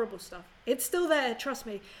 all the horrible stuff. It's still there, trust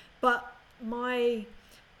me. But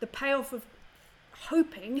the payoff of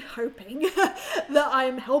hoping that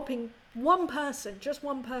I'm helping one person, just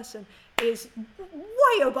one person, is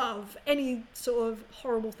way above any sort of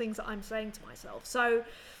horrible things that I'm saying to myself. So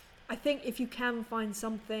I think if you can find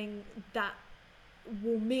something that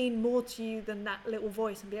will mean more to you than that little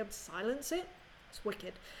voice and be able to silence it, it's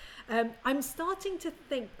wicked. I'm starting to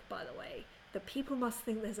think, by the way, that people must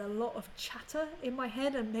think there's a lot of chatter in my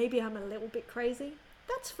head and maybe I'm a little bit crazy.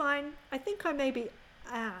 That's fine. I think I maybe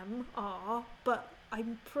are, but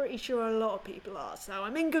I'm pretty sure a lot of people are, so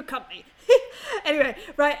I'm in good company. Anyway,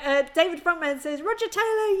 right, David Frontman says, Roger Taylor,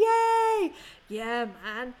 yay! Yeah,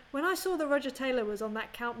 man. When I saw that Roger Taylor was on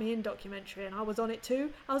that Count Me In documentary and I was on it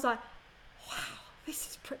too, I was like, wow,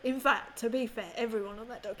 this is in fact, to be fair, everyone on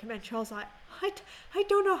that documentary, I was like, I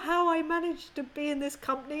don't know how I managed to be in this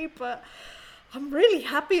company, but I'm really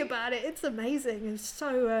happy about it. It's amazing. It's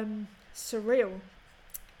so surreal.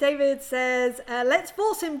 David says, let's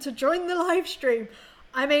force him to join the live stream.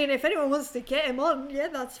 I mean, if anyone wants to get him on, yeah,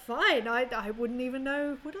 that's fine. I wouldn't even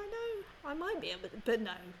know. Would I know? I might be able to, but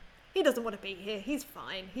no. He doesn't want to be here. He's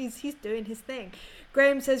fine. He's doing his thing.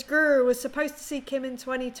 Graham says, Guru was supposed to see Kim in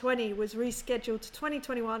 2020, was rescheduled to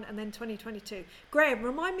 2021 and then 2022. Graham,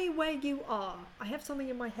 remind me where you are. I have something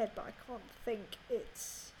in my head, but I can't think.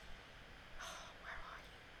 It's... where are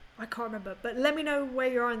you? I can't remember. But let me know where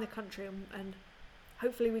you are in the country and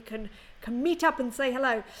hopefully we can meet up and say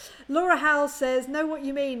hello. Laura Howell says, know what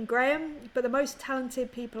you mean, Graham, but the most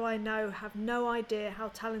talented people I know have no idea how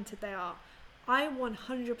talented they are. I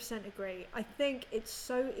 100% agree. I think it's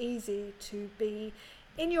so easy to be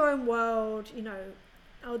in your own world, you know.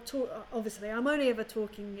 I'll talk, obviously, I'm only ever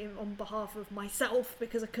talking on behalf of myself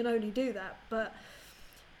because I can only do that, but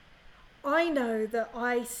I know that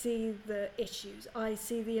I see the issues, I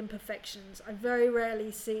see the imperfections. I very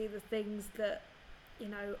rarely see the things that, you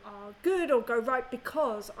know, are good or go right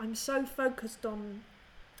because I'm so focused on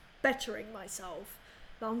bettering myself.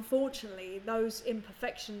 But unfortunately, those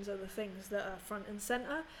imperfections are the things that are front and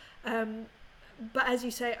center. But as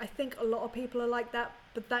you say, I think a lot of people are like that,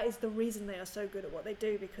 but that is the reason they are so good at what they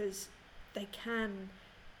do, because they can,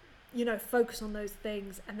 you know, focus on those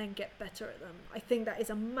things and then get better at them. I think that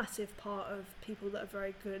is a massive part of people that are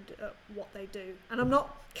very good at what they do. And I'm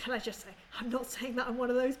not saying that I'm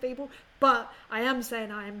one of those people, but I am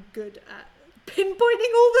saying I am good at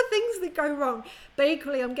pinpointing all the things that go wrong. But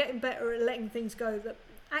equally, I'm getting better at letting things go that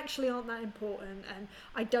actually aren't that important, and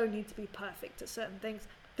I don't need to be perfect at certain things.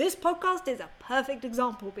 This podcast is a perfect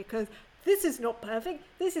example because this is not perfect,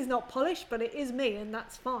 this is not polished, but it is me, and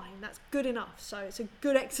that's fine, that's good enough. So it's a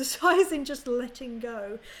good exercise in just letting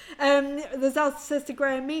go. The Zal says to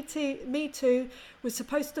Graham, me too, was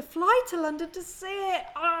supposed to fly to London to see it.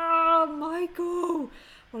 Oh, Michael.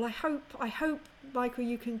 Well, I hope, Michael,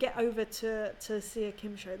 you can get over to see a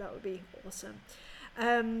Kim show. That would be awesome.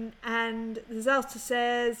 And the Zalsta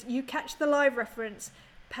says, you catch the live reference.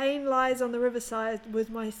 Pain Lies on the Riverside was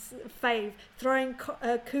my fave. Throwing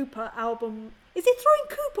Cooper album. Is it Throwing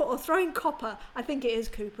Cooper or Throwing Copper? I think it is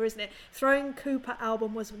Cooper, isn't it? Throwing Cooper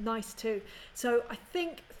album was nice too. So I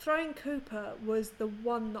think Throwing Cooper was the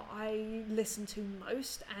one that I listened to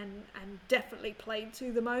most and definitely played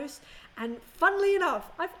to the most. And funnily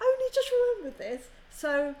enough, I've only just remembered this.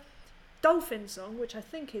 So Dolphin Song, which I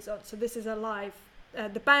think is on. So this is a live.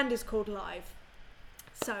 The band is called Live.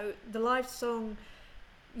 So the live song.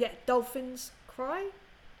 Yeah, dolphins cry.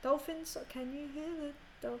 Dolphins, can you hear the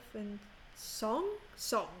dolphin song?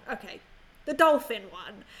 Okay, the dolphin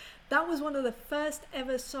one. That was one of the first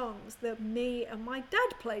ever songs that me and my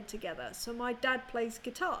dad played together. So my dad plays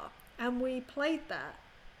guitar, and we played that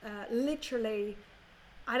literally,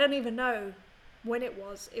 I don't even know when it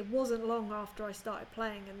was. It wasn't long after I started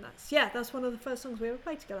playing, and that's one of the first songs we ever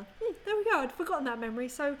played together. There we go, I'd forgotten that memory,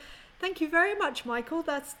 so thank you very much, Michael.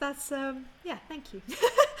 That's thank you.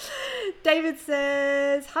 David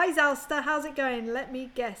says, hi Zalsta, how's it going? Let me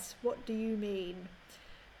guess, what do you mean?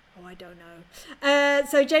 Oh, I don't know.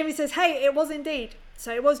 So Jamie says, hey, it was indeed.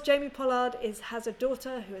 So it was Jamie Pollard has a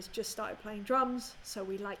daughter who has just started playing drums, so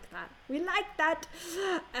we like that.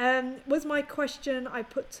 Was my question I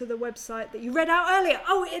put to the website that you read out earlier.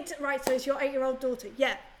 Oh, it's right, so it's your 8-year-old daughter.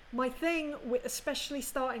 Yeah, my thing, with especially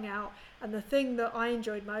starting out, and the thing that I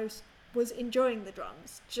enjoyed most was enjoying the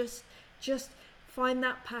drums. Just find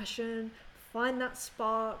that passion, find that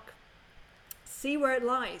spark, see where it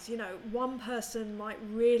lies. You know, one person might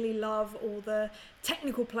really love all the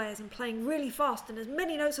technical players and playing really fast and as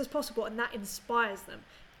many notes as possible, and that inspires them.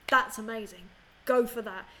 That's amazing. Go for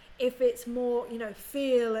that. if it's more, you know,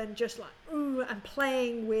 feel and just like, ooh, and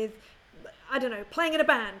playing with, I don't know, playing in a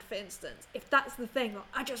band, for instance. If that's the thing, like,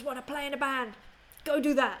 I just want to play in a band, go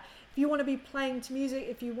do that. If you want to be playing to music,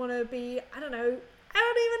 if you want to be, I don't even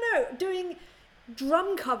know, doing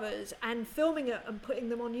drum covers and filming it and putting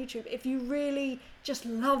them on YouTube, if you really just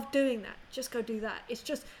love doing that, just go do that. It's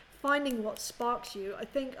just finding what sparks you. I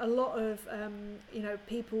think a lot of, you know,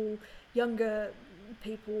 younger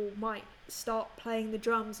people might start playing the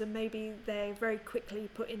drums and maybe they're very quickly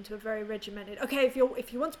put into a very regimented, okay, if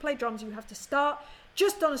you want to play drums, you have to start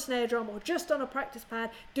just on a snare drum or just on a practice pad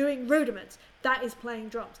doing rudiments. That is playing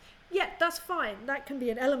drums. Yeah, that's fine. That can be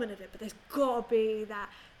an element of it, but there's got to be that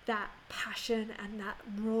passion and that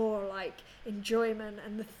raw like enjoyment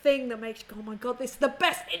and the thing that makes you go, oh my god, this is the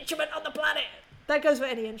best instrument on the planet. That goes for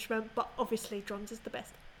any instrument, but obviously drums is the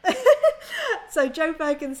best. So Joe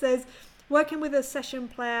Perkins says, working with a session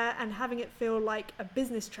player and having it feel like a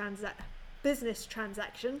business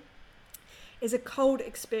transaction is a cold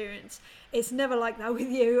experience. It's never like that with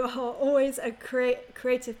you, or always a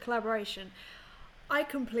creative collaboration. I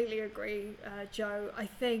completely agree, Joe. I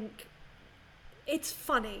think it's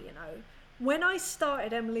funny, you know, when I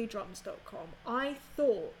started EmilyDrums.com, I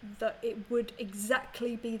thought that it would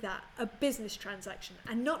exactly be that, a business transaction,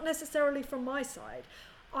 and not necessarily from my side.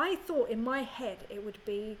 I thought in my head it would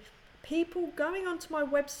be people going onto my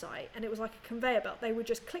website and it was like a conveyor belt. They would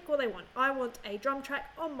just click what they want. I want a drum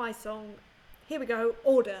track on my song. Here we go.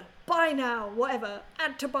 Order. Buy now. Whatever.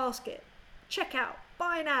 Add to basket. Check out.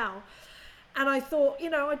 Buy now. And I thought, you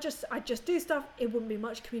know, I'd just do stuff. It wouldn't be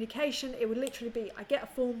much communication. It would literally be, I get a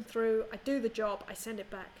form through, I do the job, I send it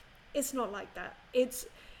back. It's not like that. It's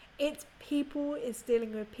people, it's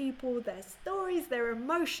dealing with people, their stories, their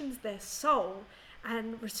emotions, their soul,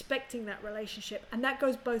 and respecting that relationship. And that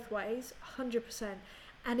goes both ways, 100%.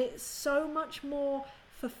 And it's so much more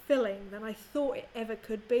fulfilling than I thought it ever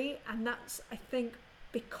could be. And that's, I think,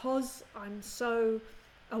 because I'm so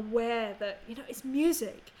aware that, you know, it's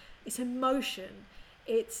music. It's emotion.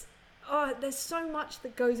 It's there's so much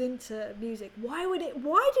that goes into music. Why did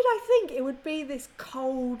I think it would be this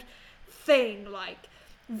cold thing, like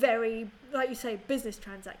very, like you say, business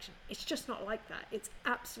transaction? It's just not like that. It's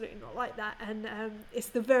absolutely not like that. And it's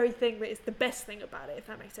the very thing that is the best thing about it, if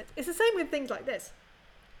that makes sense. It's the same with things like this.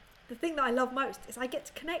 The thing that I love most is I get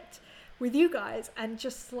to connect with you guys and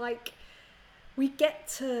just like we get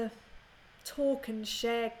to talk and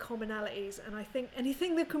share commonalities, and I think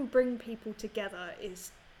anything that can bring people together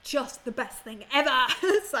is just the best thing ever.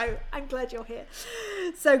 So I'm glad you're here.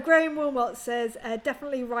 So Graham Wilmot says,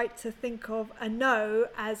 definitely right to think of a no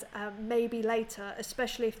as a maybe later,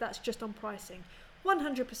 especially if that's just on pricing.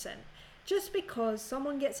 100%. Just because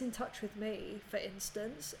someone gets in touch with me, for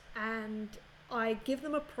instance, and I give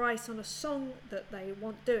them a price on a song that they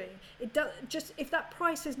want doing, it does, just if that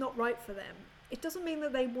price is not right for them, it doesn't mean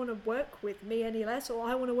that they want to work with me any less or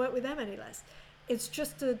I want to work with them any less. It's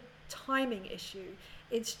just a timing issue.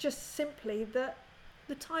 It's just simply that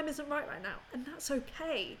the time isn't right now, and that's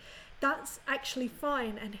okay. That's actually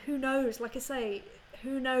fine. And who knows, like I say,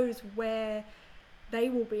 who knows where they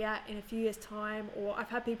will be at in a few years' time. Or I've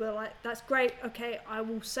had people that are like, that's great, okay, I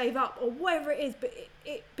will save up, or whatever it is. But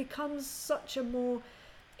it becomes such a more...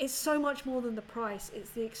 It's so much more than the price, it's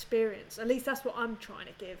the experience. At least that's what I'm trying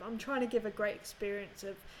to give. I'm trying to give a great experience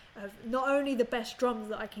of not only the best drums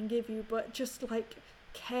that I can give you, but just like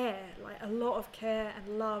care, like a lot of care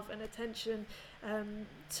and love and attention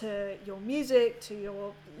to your music, to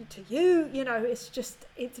you, you know, it's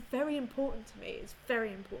very important to me. It's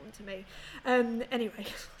very important to me. Anyway,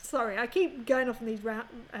 sorry, I keep going off on these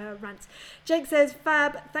rants. Jake says,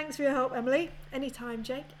 fab, thanks for your help, Emily. Anytime,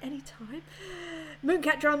 Jake, anytime.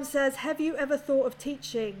 Mooncat Drums says, have you ever thought of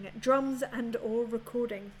teaching drums and or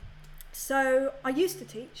recording? So I used to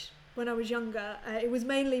teach when I was younger. It was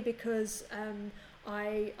mainly because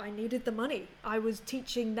I needed the money. I was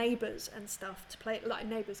teaching neighbours and stuff to play, like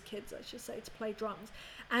neighbours' kids, I should say, to play drums.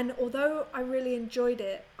 And although I really enjoyed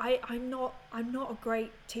it, I'm not a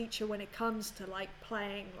great teacher when it comes to like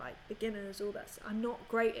playing like beginners, all that. I'm not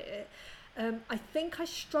great at it. I think I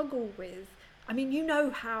struggle with, I mean, you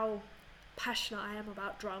know how passionate I am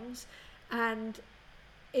about drums, and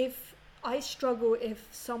if I struggle if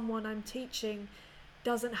someone I'm teaching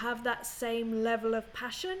doesn't have that same level of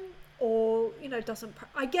passion, or, you know,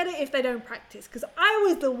 I get it if they don't practice, because I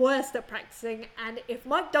was the worst at practicing. And if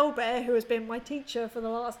Mike Dolbear, who has been my teacher for the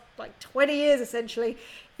last like 20 years essentially,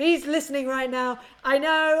 if he's listening right now, I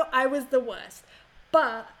know I was the worst.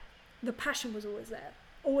 But the passion was always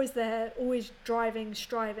there, always driving,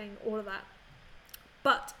 striving, all of that.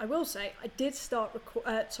 But I will say, I did start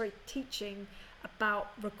teaching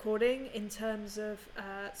about recording in terms of,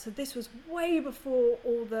 so this was way before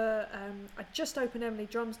all the, I just opened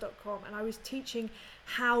emilydrums.com, and I was teaching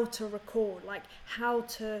how to record, like how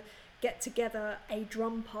to get together a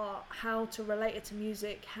drum part, how to relate it to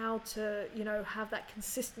music, how to, you know, have that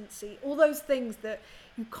consistency, all those things that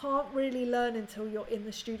you can't really learn until you're in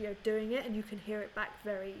the studio doing it and you can hear it back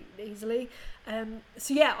very easily.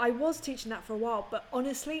 So yeah, I was teaching that for a while, but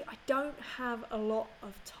honestly, I don't have a lot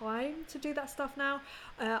of time to do that stuff now.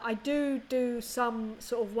 I do some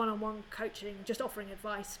sort of one-on-one coaching, just offering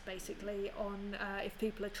advice basically on if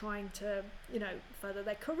people are trying to, you know, further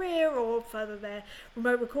their career or further their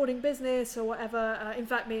remote recording business or whatever. In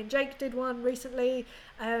fact, me and Jake did one recently.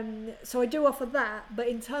 So I do offer that, but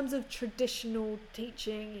in terms of traditional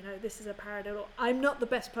teaching, you know, this is a paradiddle. I'm not the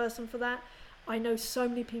best person for that. I know so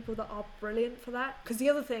many people that are brilliant for that. Because the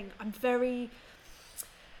other thing, I'm very,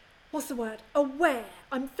 aware.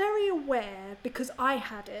 I'm very aware, because I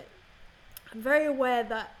had it. I'm very aware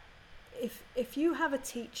that if you have a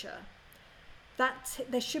teacher, that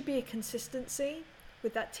there should be a consistency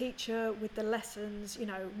with that teacher, with the lessons, you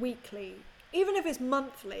know, weekly. Even if it's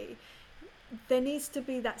monthly, there needs to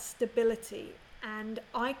be that stability, and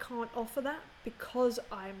I can't offer that because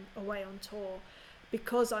I'm away on tour,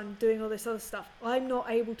 because I'm doing all this other stuff. I'm not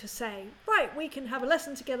able to say, right, we can have a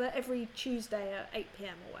lesson together every Tuesday at 8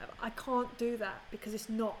 p.m. or whatever. I can't do that because it's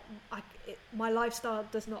not, my lifestyle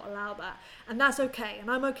does not allow that, and that's okay, and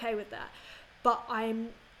I'm okay with that. But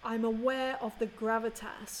I'm aware of the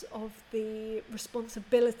gravitas of the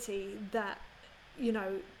responsibility that, you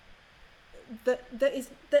know,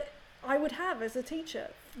 that I would have as a teacher,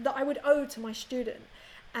 that I would owe to my student.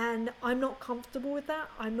 And I'm not comfortable with that.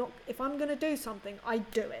 If I'm going to do something, I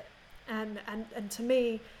do it. And to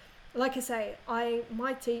me, like I say,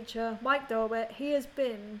 my teacher, Mike Dolbert, he has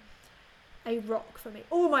been a rock for me.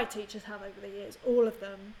 All my teachers have over the years, all of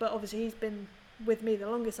them. But obviously he's been with me the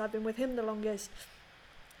longest. I've been with him the longest.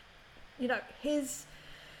 You know, him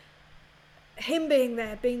being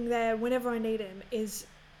there whenever I need him is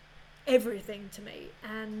everything to me.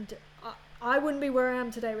 And I wouldn't be where I am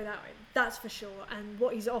today without him, that's for sure. And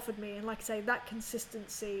what he's offered me, and like I say, that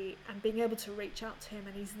consistency and being able to reach out to him,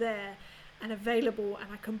 and he's there and available,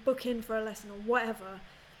 and I can book in for a lesson or whatever,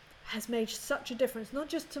 has made such a difference, not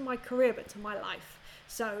just to my career, but to my life.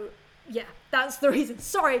 So yeah, that's the reason.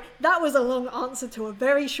 Sorry, that was a long answer to a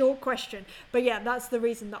very short question. But yeah, that's the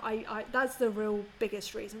reason that I that's the real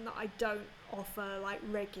biggest reason that I don't offer like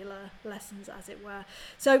regular lessons, as it were.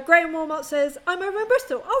 So Graham Walmart says, I'm over in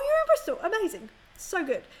Bristol. Oh, you're in Bristol. Amazing. So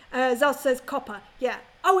good. Zal says copper. Yeah.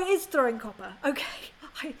 Oh, it is throwing copper. Okay.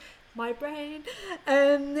 My brain.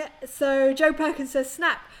 So Joe Perkins says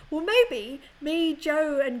snap. Well, maybe me,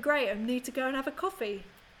 Joe and Graham need to go and have a coffee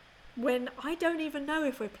when I don't even know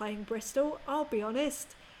if we're playing Bristol. I'll be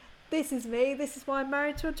honest. This is me. This is why I'm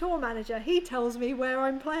married to a tour manager. He tells me where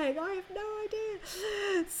I'm playing. I have no idea.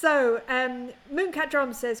 So, Mooncat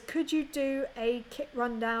Drum says, could you do a kit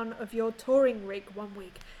rundown of your touring rig one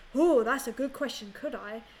week? Oh, that's a good question. Could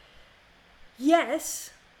I?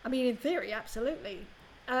 Yes. I mean, in theory, absolutely.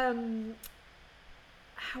 However,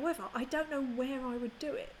 I don't know where I would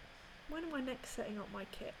do it. When am I next setting up my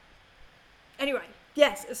kit? Anyway,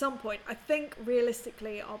 yes, at some point. I think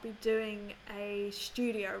realistically I'll be doing a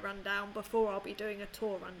studio rundown before I'll be doing a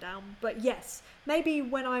tour rundown. But yes, maybe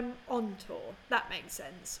when I'm on tour, that makes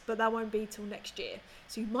sense. But that won't be till next year.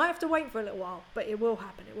 So you might have to wait for a little while, but it will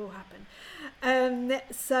happen, it will happen.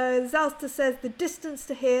 So Zalsta says, the distance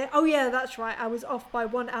to here. Oh yeah, that's right, I was off by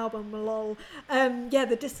one album, lol. Yeah,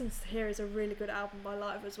 the distance to here is a really good album by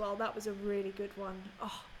Live as well. That was a really good one.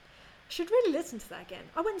 Oh, I should really listen to that again.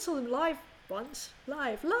 I went and saw them live once.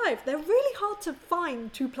 Live. They're really hard to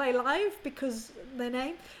find to play live because their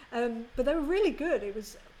name, but they were really good. It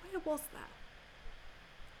was, where was that?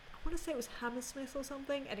 I want to say it was Hammersmith or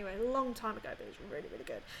something. Anyway, a long time ago, but it was really, really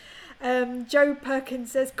good. Joe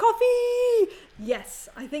Perkins says, coffee! Yes,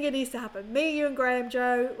 I think it needs to happen. Me, you and Graham,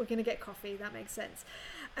 Joe, we're going to get coffee. That makes sense.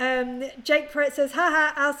 Jake Pratt says,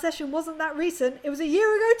 haha, our session wasn't that recent. It was a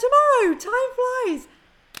year ago tomorrow. Time flies.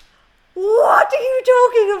 What are you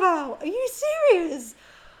talking about? Are you serious?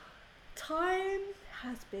 Time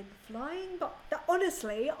has been flying, but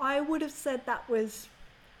honestly, I would have said that was,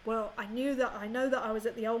 well, I know that I was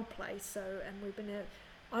at the old place, so, and we've been here,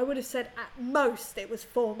 I would have said at most it was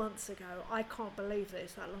 4 months ago. I can't believe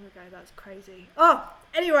this that long ago. That's crazy. Oh,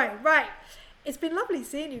 anyway, right. It's been lovely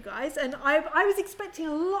seeing you guys, and I was expecting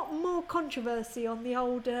a lot more controversy on the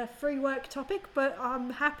old free work topic, but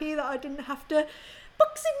I'm happy that I didn't have to.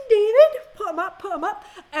 Boxing David, put them up.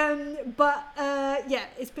 Yeah,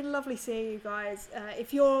 it's been lovely seeing you guys.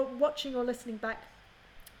 If you're watching or listening back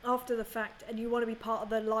after the fact and you want to be part of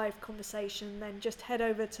the live conversation, then just head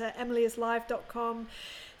over to emilyislive.com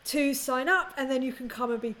to sign up, and then you can come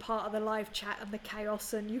and be part of the live chat and the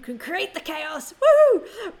chaos, and you can create the chaos. Woo!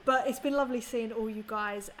 But it's been lovely seeing all you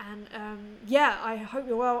guys, and I hope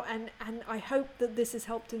you're well, and I hope that this has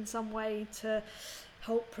helped in some way to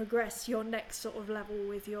help progress your next sort of level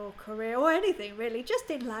with your career or anything really, just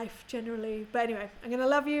in life generally. But anyway, I'm gonna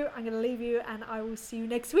love you, I'm gonna leave you, and I will see you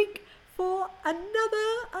next week for another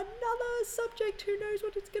subject. Who knows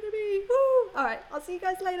what it's gonna be? Woo! All right, I'll see you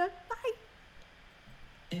guys later. Bye.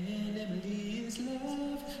 And Emily is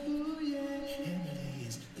love, ooh yeah.